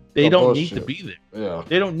 they don't need to be there. Yeah.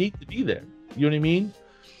 They don't need to be there. You know what I mean?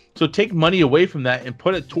 So take money away from that and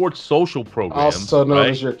put it towards social programs. Also known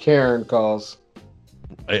as your Karen calls.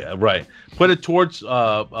 Right. Put it towards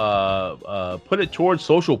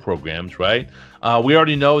social programs, right? We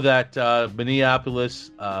already know that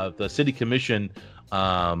Minneapolis, the city commission,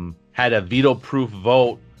 had a veto-proof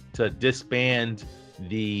vote to disband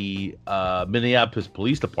the Minneapolis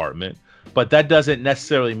Police Department, but that doesn't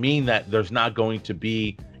necessarily mean that there's not going to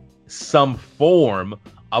be some form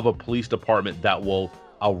of a police department that will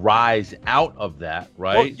arise out of that,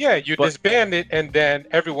 right? Well, yeah, you disband it, and then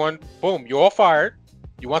everyone, boom, you're all fired.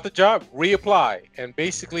 You want the job, reapply, and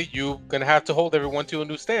basically you're gonna have to hold everyone to a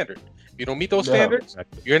new standard. If you don't meet those standards,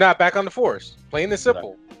 you're not back on the force. Plain and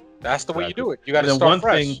simple. That's the way you do it. You got to start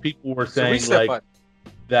fresh. One thing people were saying, like,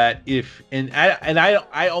 that if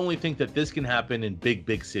I only think that this can happen in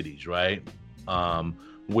big cities, right?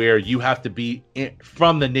 Where you have to be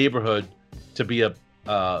from the neighborhood to be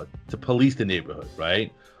to police the neighborhood,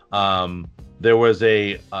 right? There was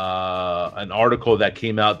an article that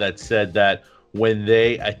came out that said that when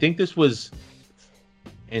I think this was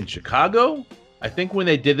in Chicago. I think when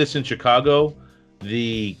they did this in Chicago,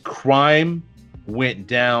 the crime went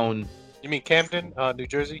down. You mean Camden, New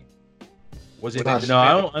Jersey? Was it? No,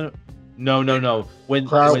 I don't. No. When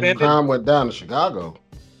crime went down in Chicago.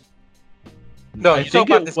 No, you're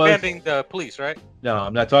talking about disbanding the police, right? No,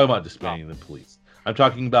 I'm not talking about disbanding the police. I'm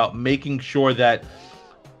talking about making sure that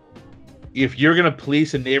if you're going to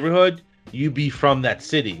police a neighborhood, you be from that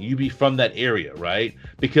city, you be from that area, right?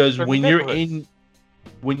 Because when you're in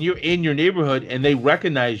your neighborhood and they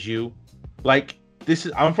recognize you, like,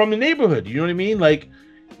 I'm from the neighborhood, you know what I mean? Like,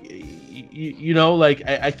 you know, like,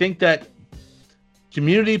 I think that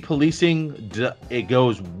community policing, it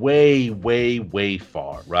goes way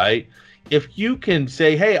far, right? If you can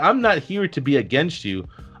say, hey, I'm not here to be against you,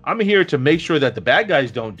 I'm here to make sure that the bad guys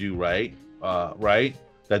don't do right,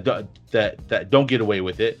 that don't get away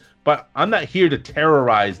with it. But I'm not here to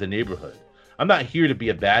terrorize the neighborhood. I'm not here to be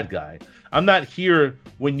a bad guy. I'm not here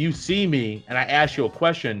when you see me and I ask you a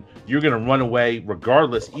question, you're going to run away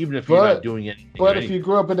regardless, even if you're not doing anything. But if you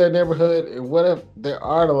grew up in that neighborhood, and what if there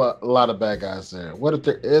aren't a lot of bad guys there? What if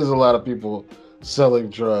there is a lot of people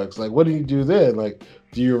selling drugs? Like, what do you do then? Like,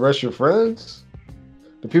 do you arrest your friends?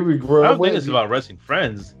 The people you grew up with? I don't think it's about arresting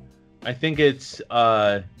friends. I think it's,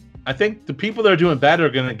 I think the people that are doing bad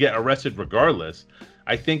are going to get arrested regardless.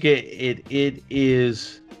 I think it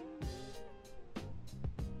is.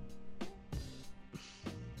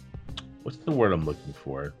 What's the word I'm looking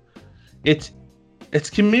for? It's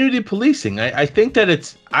community policing. I think that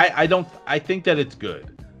it's. I think that it's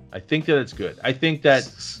good. I think that it's good. I think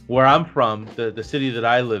that where I'm from, the city that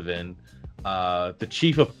I live in, the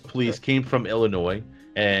chief of police came from Illinois,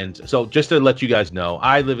 and so just to let you guys know,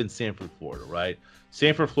 I live in Sanford, Florida, right?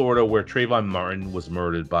 Sanford, Florida, where Trayvon Martin was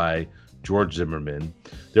murdered by George Zimmerman.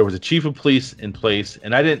 There was a chief of police in place,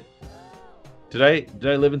 and I didn't. Did I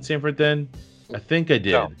live in Sanford then? I think I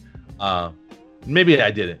did. No. Maybe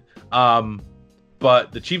I didn't.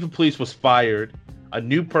 But the chief of police was fired. A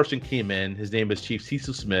new person came in. His name is Chief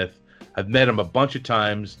Cecil Smith. I've met him a bunch of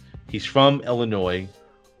times. He's from Illinois,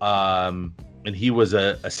 and he was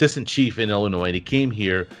an assistant chief in Illinois. And he came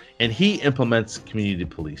here, and he implements community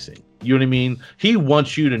policing. You know what I mean? He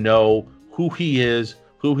wants you to know who he is,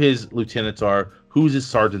 who his lieutenants are, who his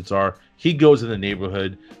sergeants are. He goes in the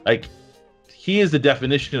neighborhood. Like, he is the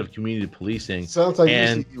definition of community policing. Sounds like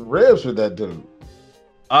you see ribs with that dude.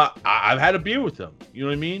 I've had a beer with him. You know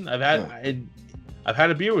what I mean? I've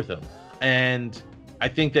had a beer with him, and I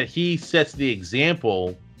think that he sets the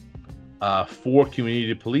example for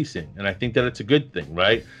community policing, and I think that it's a good thing,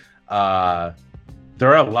 right?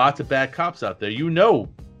 There are lots of bad cops out there. You know,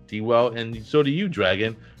 D-Well, and so do you,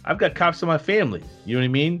 Dragon. I've got cops in my family. You know what I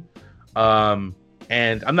mean?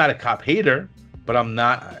 And I'm not a cop hater, but I'm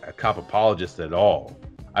not a cop apologist at all.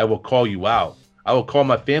 I will call you out. I will call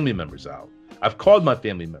my family members out. I've called my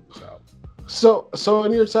family members out. So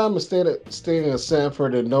in your time of staying in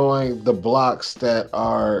Sanford and knowing the blocks that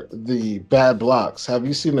are the bad blocks, have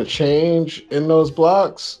you seen a change in those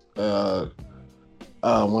blocks? When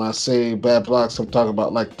I say bad blocks, I'm talking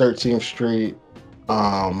about like 13th Street.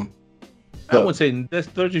 I wouldn't say this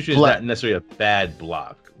 13th Street is not necessarily a bad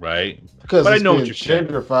block, right? Because I know what you're saying.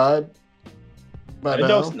 Gentrified.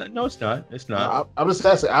 No, it's not. It's not. I'm just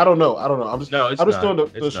asking. I don't know. I'm just doing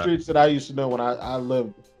the It's streets that I used to know when I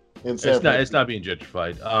lived in Sanford. It's not being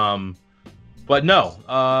gentrified. But no,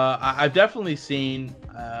 I've definitely seen.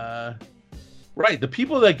 Right, the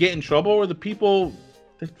people that get in trouble are the people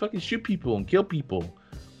that fucking shoot people and kill people,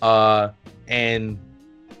 and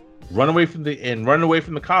run away from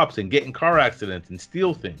the cops and get in car accidents and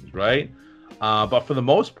steal things. Right, but for the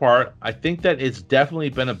most part, I think that it's definitely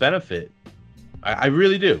been a benefit. I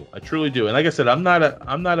really do. I truly do. And like I said, I'm not a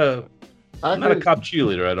cop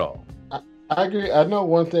cheerleader at all. I agree. I know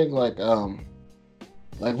one thing, like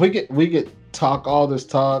we get talk all this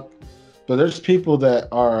talk, but there's people that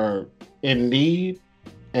are in need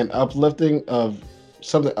and uplifting of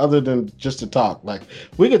something other than just to talk. Like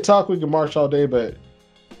we could talk, we can march all day, but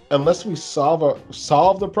unless we solve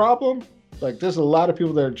the problem, like there's a lot of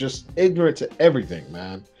people that are just ignorant to everything,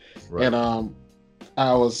 man. Right. And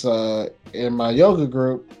I was in my yoga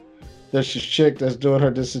group. There's this chick that's doing her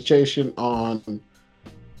dissertation on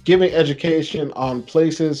giving education on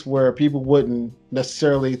places where people wouldn't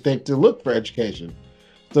necessarily think to look for education.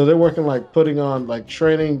 So they're working like putting on like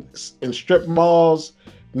training in strip malls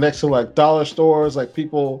next to like dollar stores. Like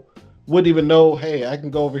people wouldn't even know, hey, I can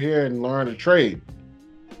go over here and learn a trade,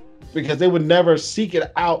 because they would never seek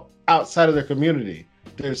it out outside of their community.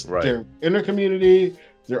 They're in their community.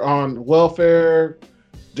 They're on welfare.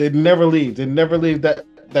 They never leave. They never leave that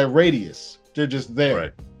radius. They're just there.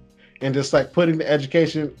 Right. And just like putting the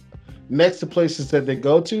education next to places that they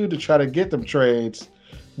go to try to get them trades,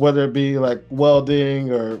 whether it be like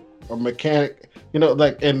welding or mechanic,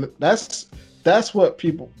 like, and that's what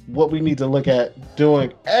we need to look at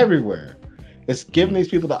doing everywhere. It's giving these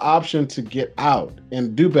people the option to get out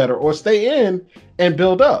and do better or stay in and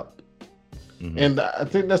build up. Mm-hmm. And I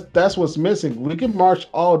think that's what's missing. We can march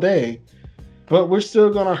all day, but we're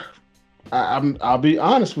still gonna. I'll be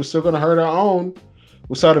honest. We're still gonna hurt our own.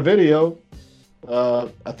 We saw the video.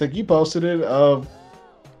 I think you posted it of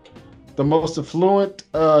the most affluent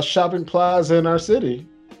shopping plaza in our city,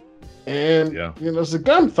 and there's a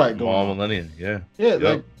gunfight going on. Millennium, yeah.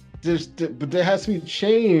 Like but there has to be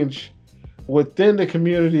change within the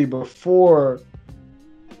community before.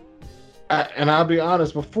 And I'll be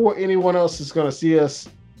honest, before anyone else is going to see us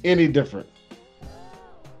any different.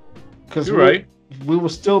 Because we will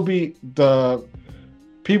still be the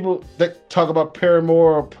people that talk about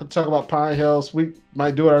Paramore or talk about Pine Hills. We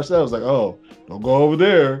might do it ourselves. Like, oh, don't go over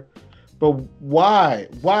there. But why?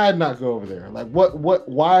 Why not go over there? Like,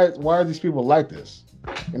 why are these people like this?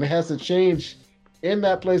 And it has to change in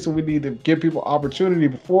that place, and we need to give people opportunity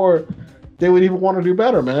before they would even want to do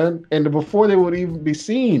better, man. And before they would even be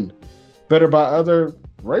seen better by other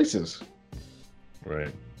races. Right.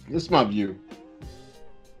 This is my view.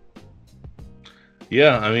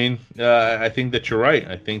 Yeah, I mean, I think that you're right.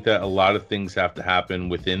 I think that a lot of things have to happen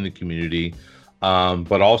within the community,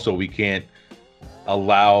 but also we can't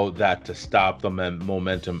allow that to stop the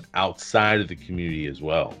momentum outside of the community as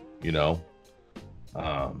well.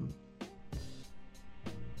 I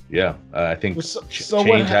think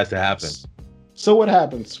change has to happen. So what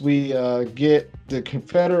happens? We get the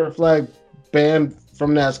Confederate flag banned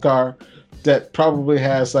from NASCAR that probably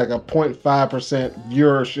has like a 0.5%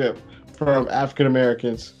 viewership from African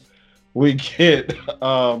Americans. We get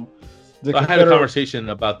I had a conversation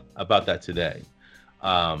about that today,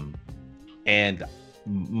 and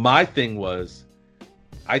my thing was,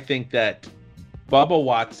 I think that Bubba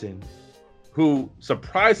Watson, who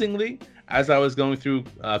surprisingly, as I was going through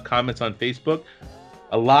comments on Facebook,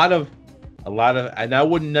 a lot of, and I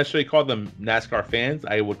wouldn't necessarily call them NASCAR fans.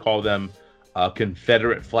 I would call them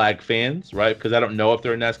Confederate flag fans, right? Because I don't know if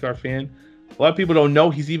they're a NASCAR fan. A lot of people don't know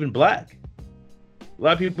he's even black. A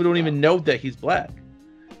lot of people don't even know that he's black.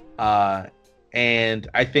 And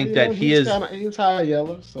I think that he's high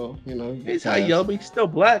yellow, so he's high yellow, but he's still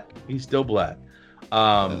black. He's still black.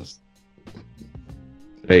 Yes.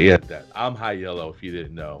 Yeah, that I'm high yellow. If you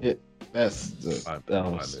didn't know, it's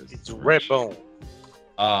red bone.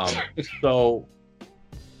 So,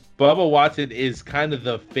 Bubba Watson is kind of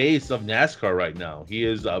the face of NASCAR right now. He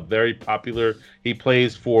is very popular. He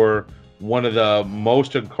plays for one of the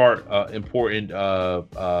most important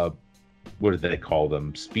what do they call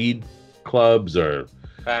them? Speed clubs or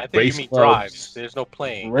I think race you mean clubs. drives. There's no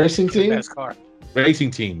playing. Racing team? NASCAR.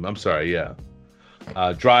 Racing team. I'm sorry. Yeah.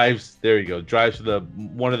 Drives. There you go. Drives to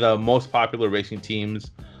one of the most popular racing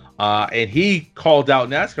teams. And he called out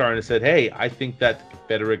NASCAR and said, "Hey, I think that the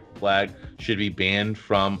Confederate flag should be banned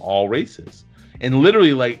from all races." And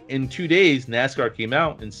literally, like in 2 days, NASCAR came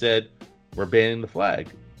out and said, "We're banning the flag."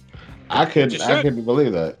 I couldn't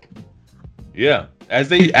believe that. Yeah, as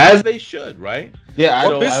they should, right? Yeah,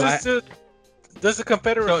 What business does the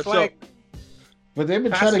Confederate flag? But they've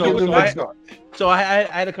been trying to get them NASCAR. So I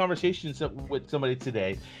had a conversation with somebody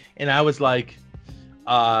today, and I was like,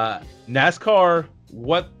 NASCAR,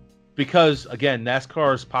 what? Because again,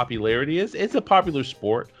 NASCAR's popularity it's a popular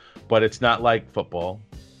sport, but it's not like football.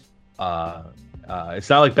 It's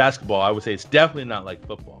not like basketball. I would say it's definitely not like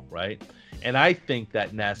football, right? And I think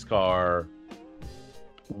that NASCAR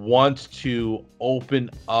wants to open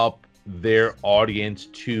up their audience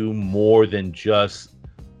to more than just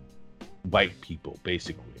white people,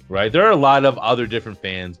 basically, right? There are a lot of other different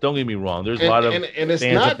fans. Don't get me wrong. There's a lot of fans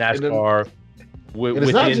of NASCAR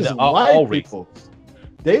within all people.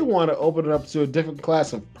 They want to open it up to a different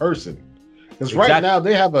class of person. Because right now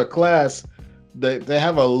they have a class, they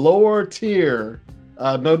have a lower tier,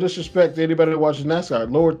 no disrespect to anybody that watches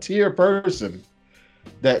NASCAR, lower tier person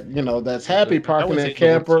that, that's happy parking their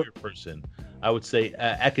camper. Person. I would say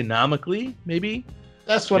economically, maybe.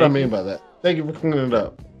 That's what I mean by that. Thank you for cleaning it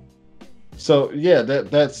up. So yeah,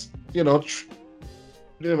 that's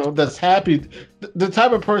that's happy. The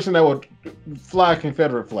type of person that would fly a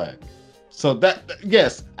Confederate flag. So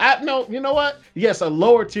yes, you know what? Yes, a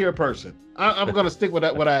lower tier person. I'm gonna stick with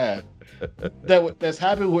that. What I had that's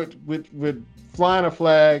happy with flying a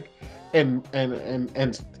flag and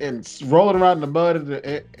rolling around in the mud in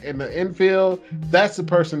the infield. That's the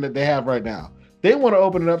person that they have right now. They want to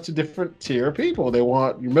open it up to different tier people. They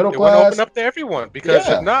want your middle class. They want to open up to everyone because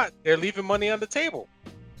if not, they're leaving money on the table.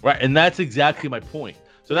 Right, and that's exactly my point.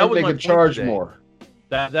 So that was they my could charge more.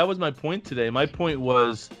 That was my point today. My point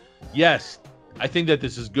was, yes, I think that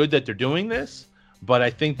this is good that they're doing this, but I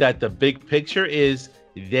think that the big picture is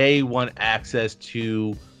they want access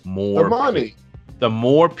to more money. The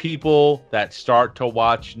more people that start to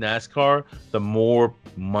watch NASCAR, the more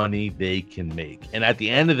money they can make. And at the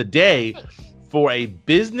end of the day, for a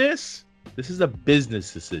business, this is a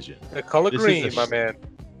business decision. The color green, my man.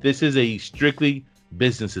 This is a strictly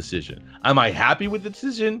business decision. Am I happy with the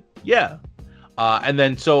decision? Yeah. And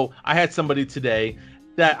then, so I had somebody today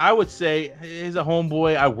that I would say is a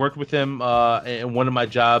homeboy. I worked with him in one of my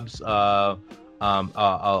jobs a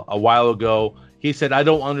while ago. He said, I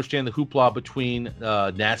don't understand the hoopla between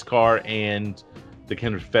NASCAR and the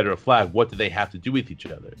Confederate flag. What do they have to do with each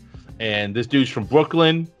other? And this dude's from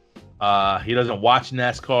Brooklyn. He doesn't watch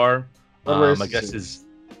NASCAR. I guess he's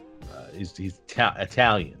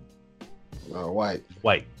Italian. White.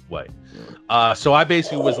 So I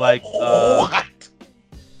basically was like, what?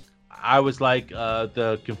 I was like,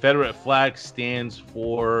 the Confederate flag stands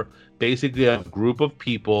for basically a group of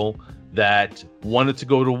people that wanted to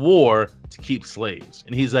go to war to keep slaves.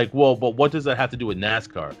 And he's like, well, but what does that have to do with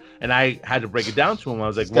NASCAR? And I had to break it down to him. I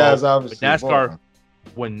was like,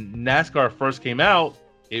 when NASCAR first came out,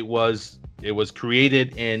 it was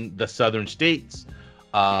created in the southern states,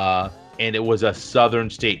 and it was a southern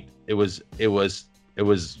state. It was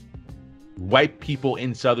white people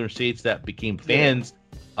in southern states that became fans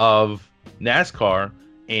of NASCAR,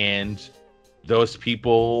 and those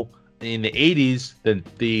people in the 80s,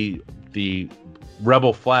 the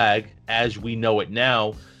rebel flag, as we know it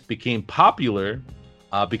now, became popular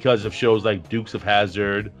because of shows like Dukes of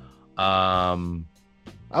Hazzard. I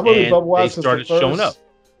believe Bubba Watson's they started showing up.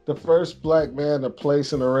 The first black man to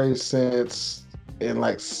place in a race since in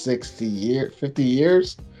like 50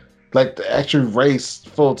 years, like to actually race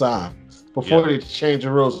full time before they changed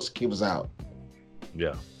the rules to keep us out.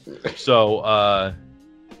 Yeah. So,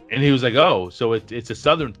 and he was like, "Oh, so it's a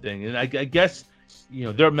southern thing," and I guess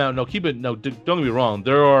don't get me wrong.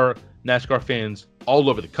 There are NASCAR fans all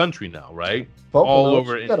over the country now, right? All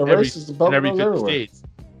over in every 50 states,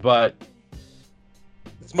 but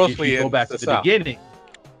it's mostly if you go back to the beginning.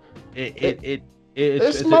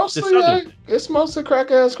 It's mostly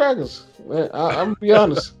crackers. Man, I'm gonna be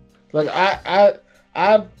honest. Like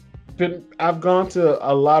I've gone to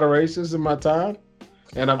a lot of races in my time,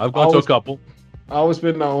 and I've gone to a couple. I've always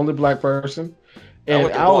been the only black person, and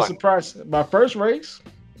I was surprised. My first race, I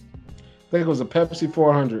think it was a Pepsi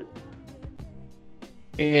 400,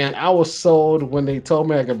 and I was sold when they told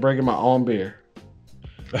me I could bring in my own beer.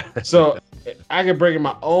 So I could bring in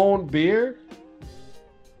my own beer.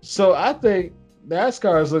 So I think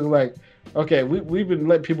NASCAR is looking like, okay, we've been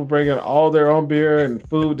letting people bring in all their own beer and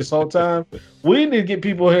food this whole time. We need to get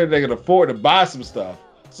people here that can afford to buy some stuff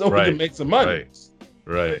so we can make some money.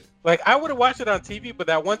 Right. Like, I would have watched it on TV, but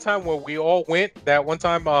that one time when we all went,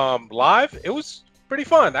 live, it was pretty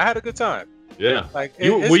fun. I had a good time. Yeah. Like,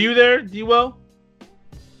 were you there, D-Well?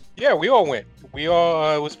 Yeah, we all went. We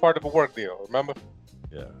all it was part of a work deal. Remember?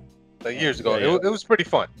 Yeah. Like years ago, it was pretty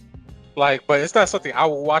fun. Like, but it's not something I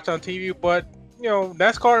will watch on TV. But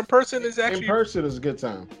NASCAR in person is actually a good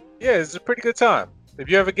time. Yeah, it's a pretty good time. If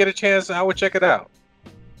you ever get a chance, I would check it out.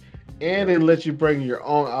 And they let you bring your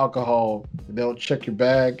own alcohol. They don't check your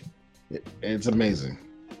bag. It's amazing.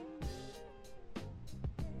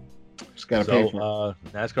 Just gotta pay for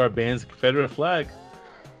it. NASCAR bans the Confederate flag.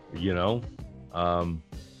 We'll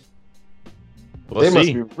they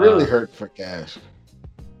must be really hurt for cash.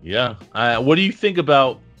 Yeah. What do you think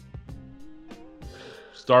about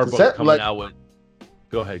Starbucks coming out with?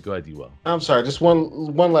 Go ahead, D-Well. I'm sorry, just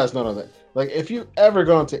one last note on that. Like, if you ever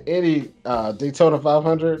gone to any Daytona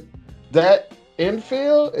 500, that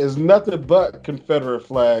infield is nothing but Confederate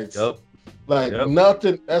flags. Yep.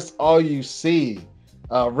 Nothing. That's all you see.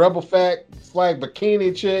 Rebel flag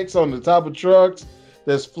bikini chicks on the top of trucks.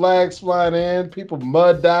 There's flags flying in. People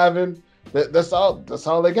mud diving. That's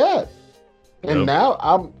all they got. And now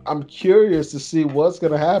I'm curious to see what's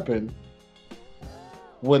gonna happen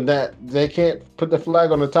when they can't put the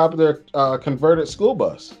flag on the top of their converted school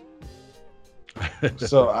bus.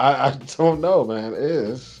 So I don't know, man. It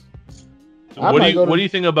is. What do you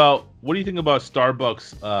think about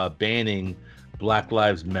Starbucks banning Black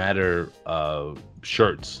Lives Matter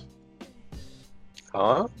shirts?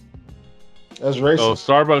 Huh? That's racist. So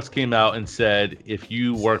Starbucks came out and said if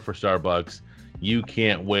you work for Starbucks, you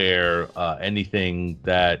can't wear anything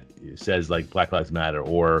that says like Black Lives Matter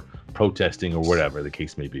or protesting or whatever the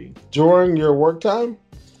case may be. During your work time?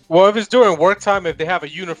 Well, if it's during work time, if they have a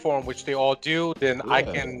uniform, which they all do, then I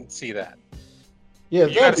can see that. Yeah,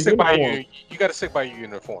 you gotta stick by your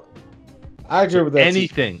uniform. I agree with that.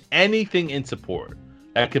 Anything in support.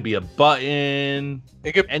 That could be a button.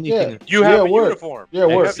 It could anything. You have a uniform. Yeah,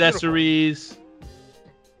 work. Accessories.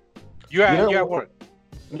 You have work.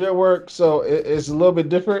 Your work, so it's a little bit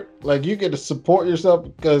different. Like, you get to support yourself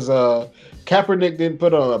because Kaepernick didn't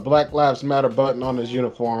put on a Black Lives Matter button on his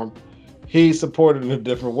uniform. He supported in a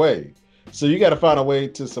different way. So you got to find a way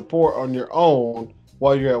to support on your own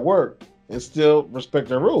while you're at work and still respect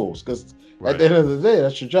the rules. Because at the end of the day,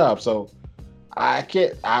 that's your job. So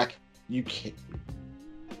you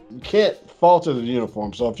can't falter the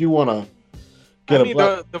uniform. So if you want to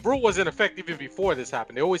the rule was in effect even before this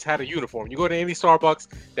happened. They always had a uniform. You go to any Starbucks,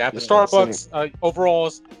 they have the Starbucks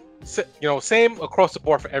overalls, same across the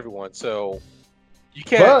board for everyone. So you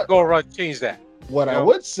can't go around and change that. What I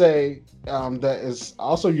would say that is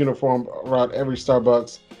also uniform around every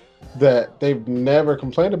Starbucks that they've never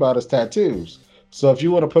complained about is tattoos. So if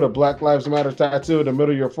you want to put a Black Lives Matter tattoo in the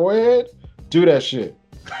middle of your forehead, do that shit.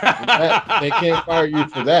 They can't fire you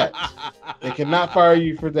for that. They cannot fire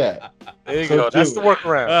you for that. There you go. That's the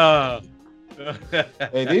workaround.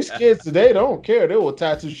 Hey, these kids today don't care. They will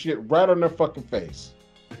tattoo shit right on their fucking face.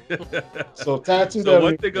 So tattoo. So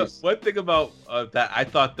one thing about that I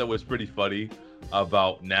thought that was pretty funny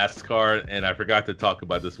about NASCAR, and I forgot to talk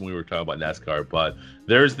about this when we were talking about NASCAR, but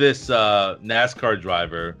there's this NASCAR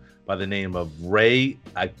driver by the name of Ray.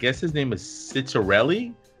 I guess his name is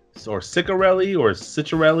Ciccarelli,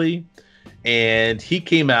 and he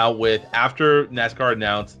came out with, after NASCAR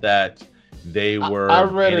announced that they were. I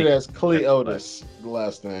read it as Cleotis, the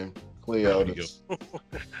last name. Cleotis.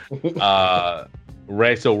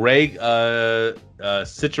 Ray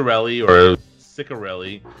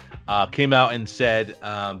Ciccarelli came out and said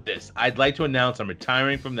this: "I'd like to announce I'm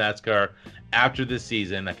retiring from NASCAR after this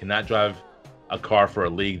season. I cannot drive a car for a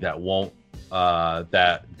league that won't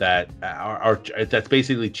that's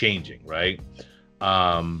basically changing, right?"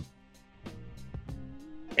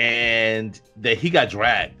 And that he got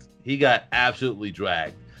dragged. He got absolutely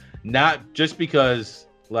dragged, not just because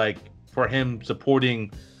like for him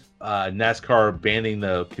supporting NASCAR banning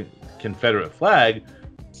the Confederate flag,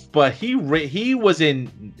 but he was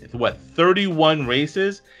in 31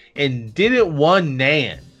 races and didn't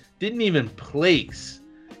even place,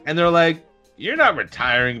 and they're like, "You're not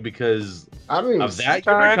retiring because of that.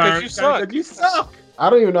 You're retiring because you suck."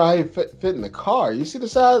 I don't even know how he fit in the car. You see the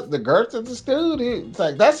size, the girth of this dude? It's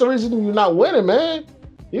like, that's the reason you're not winning, man.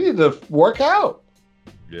 You need to work out.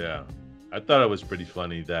 Yeah. I thought it was pretty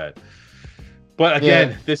funny that. But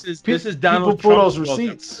again, this is Donald people pull Trump's those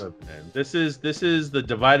receipts. World. This is the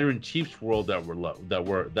divider in chief's world that we're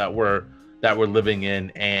living in,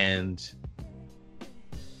 and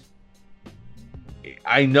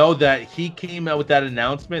I know that he came out with that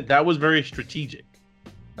announcement. That was very strategic.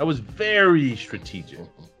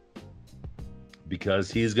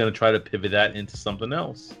 Because he's going to try to pivot that into something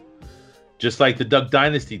else. Just like the Duck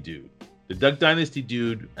Dynasty dude. The Duck Dynasty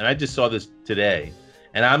dude, and I just saw this today,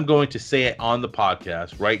 and I'm going to say it on the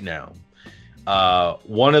podcast right now.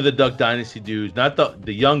 One of the Duck Dynasty dudes, not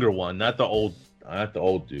the younger one, not the old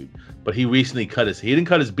dude, but he recently he didn't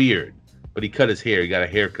cut his beard, but he cut his hair. He got a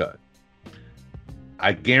haircut.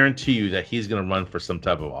 I guarantee you that he's going to run for some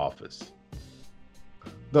type of office.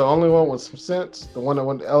 The only one with some sense, the one that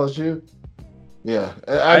went to LSU. Yeah,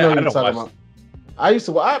 I know you're talking about. I used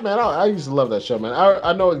to love that show, man.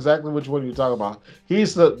 I know exactly which one you're talking about.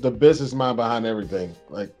 He's the business mind behind everything.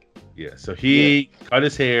 Like, yeah. So he cut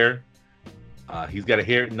his hair. He's got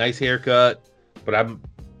a nice haircut, but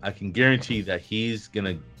I can guarantee that he's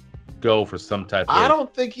gonna go for some type of. I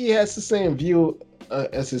don't think he has the same view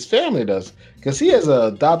as his family does, because he has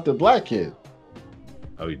an adopted black kid.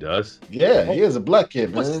 Oh, he does? Yeah, he is a black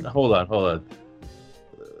kid, man. Hold on.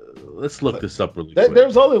 Let's look this up really quick.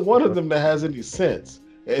 There's only one of them that has any sense,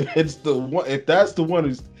 and it's the one. If that's the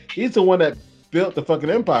one he's the one that built the fucking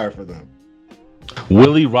empire for them.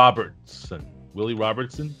 Willie Robertson.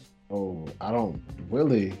 Oh, I don't.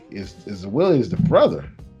 Willie is the brother.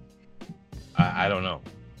 I don't know.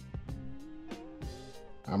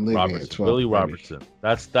 I'm leaving at 12. Willie Robertson.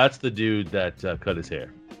 That's the dude that cut his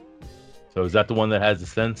hair. So is that the one that has the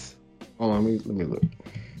sense? Oh, let me look.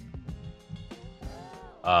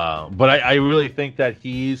 But I really think that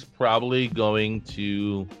he's probably going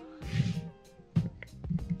to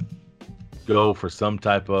go for some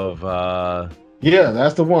type of. Yeah,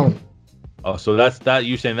 that's the one. Oh, so that's that.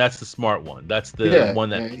 You're saying that's the smart one. That's the one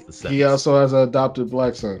that makes the sense. He also has an adopted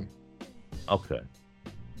black son. Okay.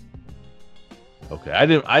 I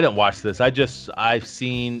didn't watch this. I've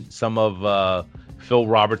seen some of Phil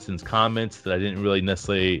Robertson's comments that I didn't really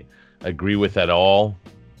necessarily agree with at all.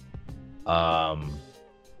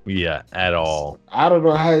 Yeah, at all. I don't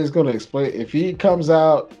know how he's going to explain if he comes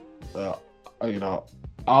out,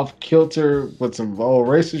 off kilter with some old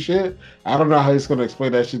racist shit. I don't know how he's going to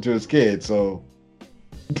explain that shit to his kids. So,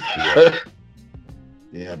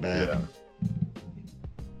 yeah, man. Yeah.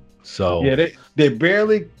 So yeah, they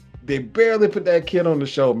barely put that kid on the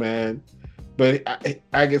show, man. But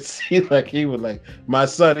I could see like he was like my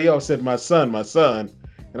son. He always said my son, and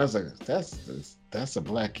I was like, that's a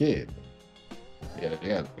black kid.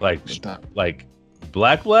 Yeah, like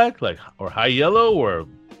black, like or high yellow or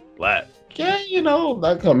black. Yeah,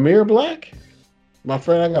 like a mere black. My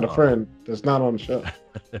friend, I got a friend that's not on the show.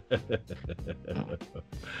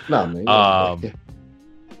 No, man. Yeah.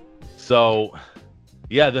 So,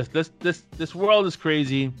 yeah, this world is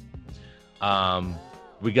crazy.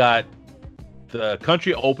 We got the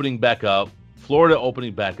country opening back up, Florida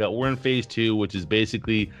opening back up. We're in phase 2, which is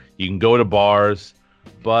basically you can go to bars,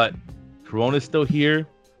 but Corona's still here.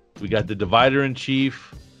 We got the divider in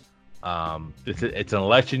chief. It's an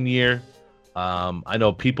election year. I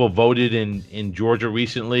know people voted in Georgia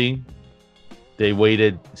recently. They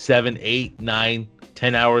waited 7, 8, 9,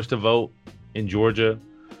 10 hours to vote in Georgia.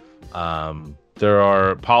 There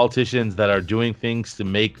are politicians that are doing things to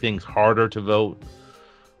make things harder to vote.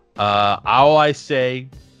 All I say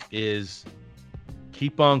is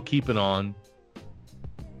keep on keeping on.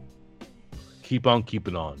 Keep on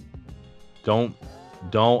keeping on. Don't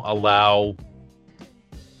allow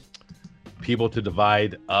people to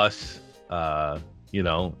divide us. What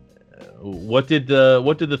did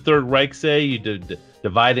the Third Reich say? You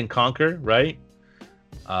divide and conquer, right?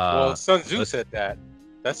 Well, Sun Tzu said that.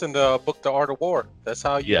 That's in the book, The Art of War. That's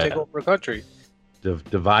how you take over a country.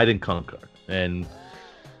 Divide and conquer. And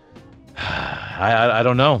I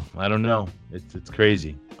don't know. It's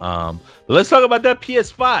crazy. But let's talk about that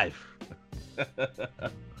PS5.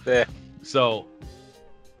 Yeah. So,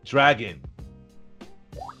 Dragon.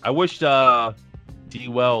 I wish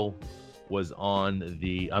D-Well was on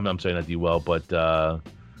the. I'm sorry, not D-Well, but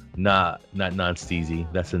not non-Steezy.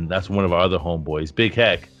 That's one of our other homeboys, Big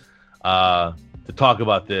Heck, to talk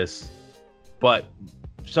about this. But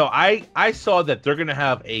so I saw that they're gonna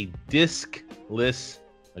have a disc-less.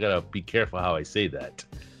 I gotta be careful how I say that.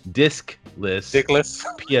 Disc-less.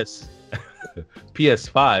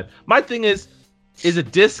 PS5. My thing is a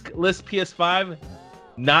disc-less PS5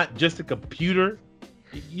 not just a computer?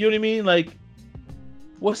 You know what I mean? Like,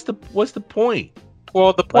 what's the point?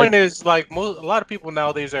 Well, the point is, like, a lot of people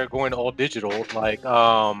nowadays are going all digital. Like,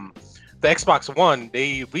 the Xbox One,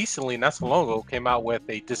 they recently, not so long ago, came out with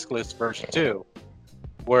a discless version 2,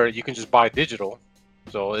 where you can just buy digital.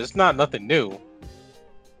 So it's not nothing new.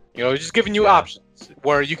 It's just giving you options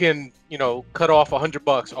where you can, cut off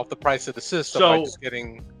 $100 off the price of the system by just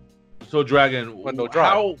getting. So Dragon,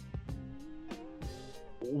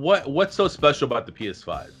 what's so special about the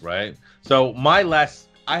PS5, right? So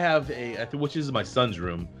I have which is my son's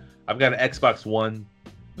room. I've got an Xbox One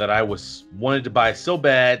that I wanted to buy so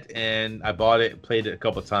bad, and I bought it, played it a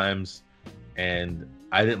couple times, and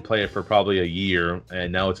I didn't play it for probably a year,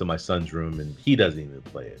 and now it's in my son's room, and he doesn't even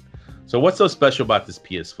play it. So what's so special about this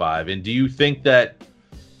PS5? And do you think that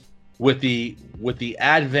with the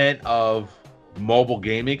advent of mobile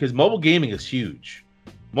gaming, because mobile gaming is huge,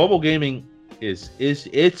 mobile gaming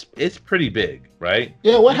it's pretty big, right?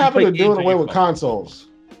 Yeah, what happened to doing away with consoles?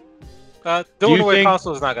 Doing away with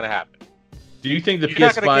consoles is not going to happen. Do you think the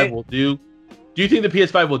PS5 will do? Do you think the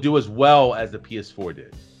PS5 will do as well as the PS4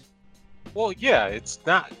 did? Well, yeah, it's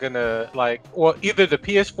not gonna either the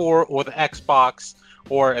PS4 or the Xbox,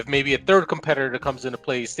 or if maybe a third competitor comes into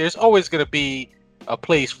place. There's always gonna be a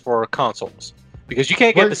place for consoles because you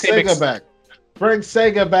can't get the same. Bring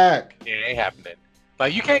Sega back. Yeah, it ain't happening.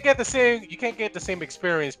 Like you can't get the same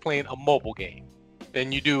experience playing a mobile game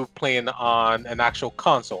than you do playing on an actual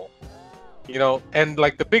console. And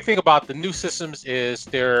like the big thing about the new systems is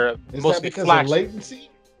they're mostly flash. Of latency?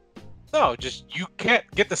 No, just you can't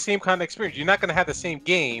get the same kind of experience. You're not gonna have the same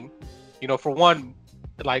game. For one,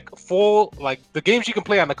 the games you can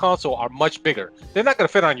play on the console are much bigger. They're not gonna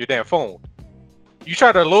fit on your damn phone. You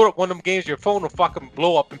try to load up one of them games, your phone will fucking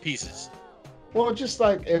blow up in pieces. Well, just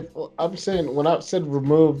like if I'm saying when I said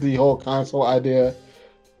remove the whole console idea,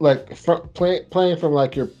 like playing from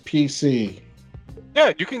like your PC.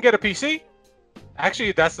 Yeah, you can get a PC.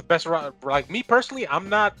 Actually, that's the best round. Like me personally, I'm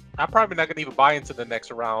probably not gonna even buy into the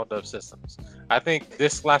next round of systems. I think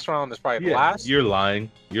this last round is probably the last. You're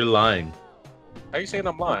lying. How are you saying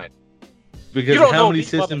I'm lying? Because how many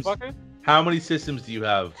systems do you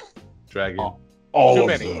have, Dragon? All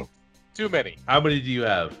of them. Too many. How many do you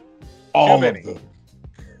have? All of them.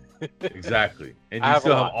 Exactly. And you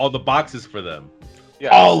still have all the boxes for them. Yeah,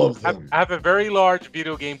 all of them. I have a very large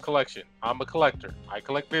video game collection. I'm a collector. I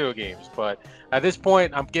collect video games, but at this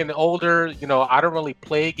point, I'm getting older. I don't really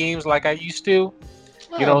play games like I used to.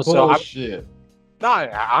 Bullshit. I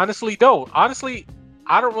honestly don't. Honestly,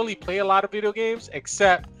 I don't really play a lot of video games,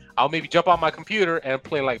 except I'll maybe jump on my computer and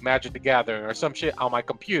play like Magic the Gathering or some shit on my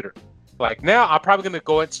computer. Like now, I'm probably gonna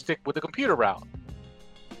go and stick with the computer route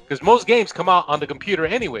because most games come out on the computer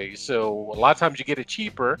anyway. So a lot of times you get it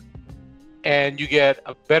cheaper. And you get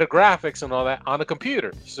a better graphics and all that on the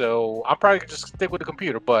computer. So I'm probably just stick with the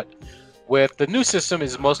computer. But with the new system,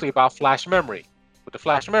 it's mostly about flash memory. With the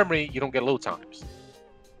flash memory, you don't get load times.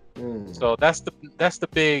 So that's the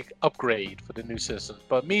big upgrade for the new system.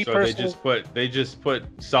 But me personally, they just put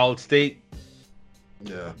solid state.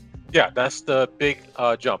 Yeah, that's the big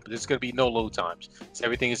jump. There's gonna be no load times. So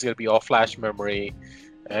everything is gonna be all flash memory,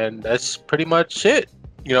 and that's pretty much it.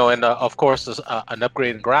 And of course, there's an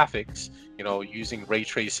upgrade in graphics. Using ray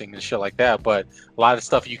tracing and shit like that, but a lot of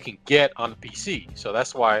stuff you can get on the PC. So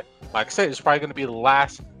that's why, like I said, it's probably going to be the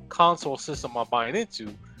last console system I'm buying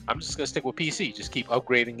into. I'm just going to stick with PC. Just keep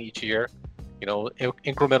upgrading each year,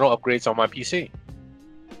 incremental upgrades on my PC.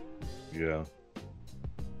 Yeah.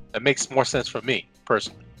 That makes more sense for me,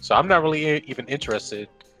 personally. So I'm not really even interested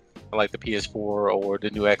in like the PS4 or the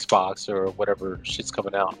new Xbox or whatever shit's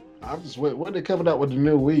coming out. I'm just waiting. When are they coming out with the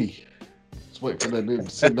new Wii? Just wait for that new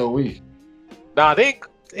Nintendo Wii. Nah, they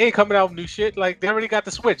ain't coming out with new shit. Like, they already got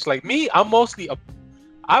the Switch. Like, me, I've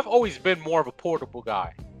always been more of a portable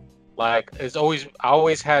guy. Like, I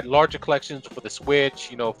always had larger collections for the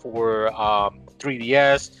Switch, for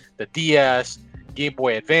 3DS, the DS, Game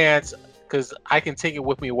Boy Advance, because I can take it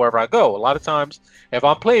with me wherever I go. A lot of times, if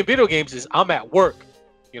I'm playing video games, I'm at work.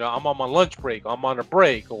 I'm on my lunch break, I'm on a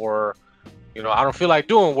break, or, I don't feel like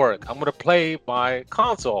doing work. I'm going to play my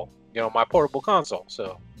console, my portable console.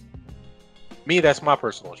 So, me, that's my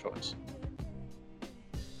personal choice.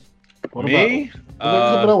 Me?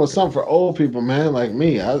 Coming up with something for old people, man, like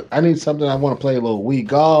me. I need something. I want to play a little Wii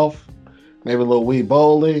golf, maybe a little Wii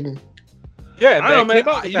bowling. Yeah, I don't know,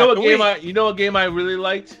 man. You know what game I really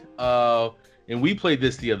liked? And we played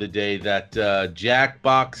this the other day. That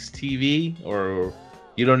Jackbox TV, or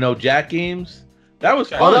you don't know Jack games? That was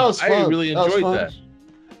fun. Oh, that was fun. I really enjoyed that.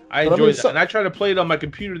 I enjoyed that, and I tried to play it on my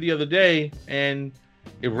computer the other day, and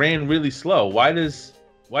it ran really slow. Why does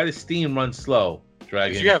Steam run slow,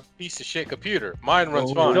 Dragon? Because you have a piece of shit computer. Mine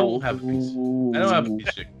runs fine. I don't have a piece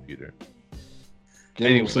of shit computer.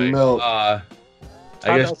 Give him some milk.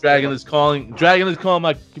 I guess Dragon is calling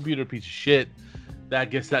my computer a piece of shit. I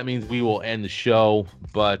guess that means we will end the show.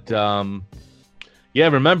 But yeah,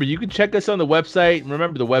 remember, you can check us on the website.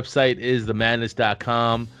 Remember, the website is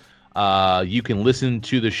themadness.com. You can listen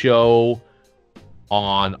to the show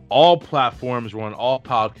on all platforms. We're on all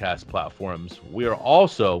podcast platforms. We are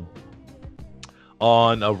also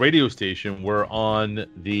on a radio station. We're on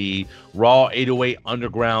the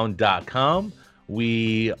raw808underground.com.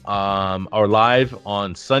 We are live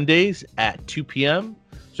on Sundays at 2 p.m.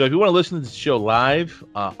 So if you want to listen to the show live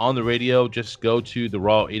on the radio, just go to the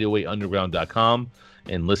raw808underground.com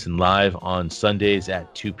and listen live on Sundays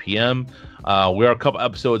at 2 p.m. We're a couple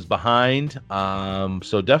episodes behind,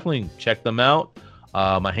 so definitely check them out.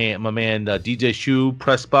 My man DJ Shu,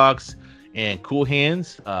 Pressbox, and Cool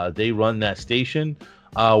Hands, they run that station.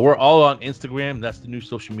 We're all on Instagram. That's the new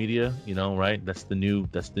social media, right? That's the new.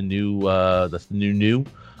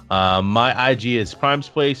 My IG is Prime's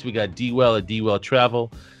Place. We got D-Well at D-Well Travel,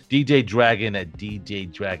 DJ Dragon at DJ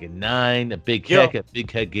Dragon 9, Big Heck at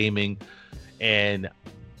Big Heck Gaming, and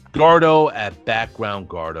Gardo at Background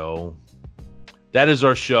Gardo. That is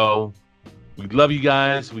our show. We love you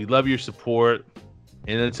guys. We love your support.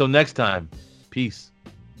 And until next time, peace.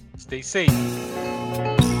 Stay safe.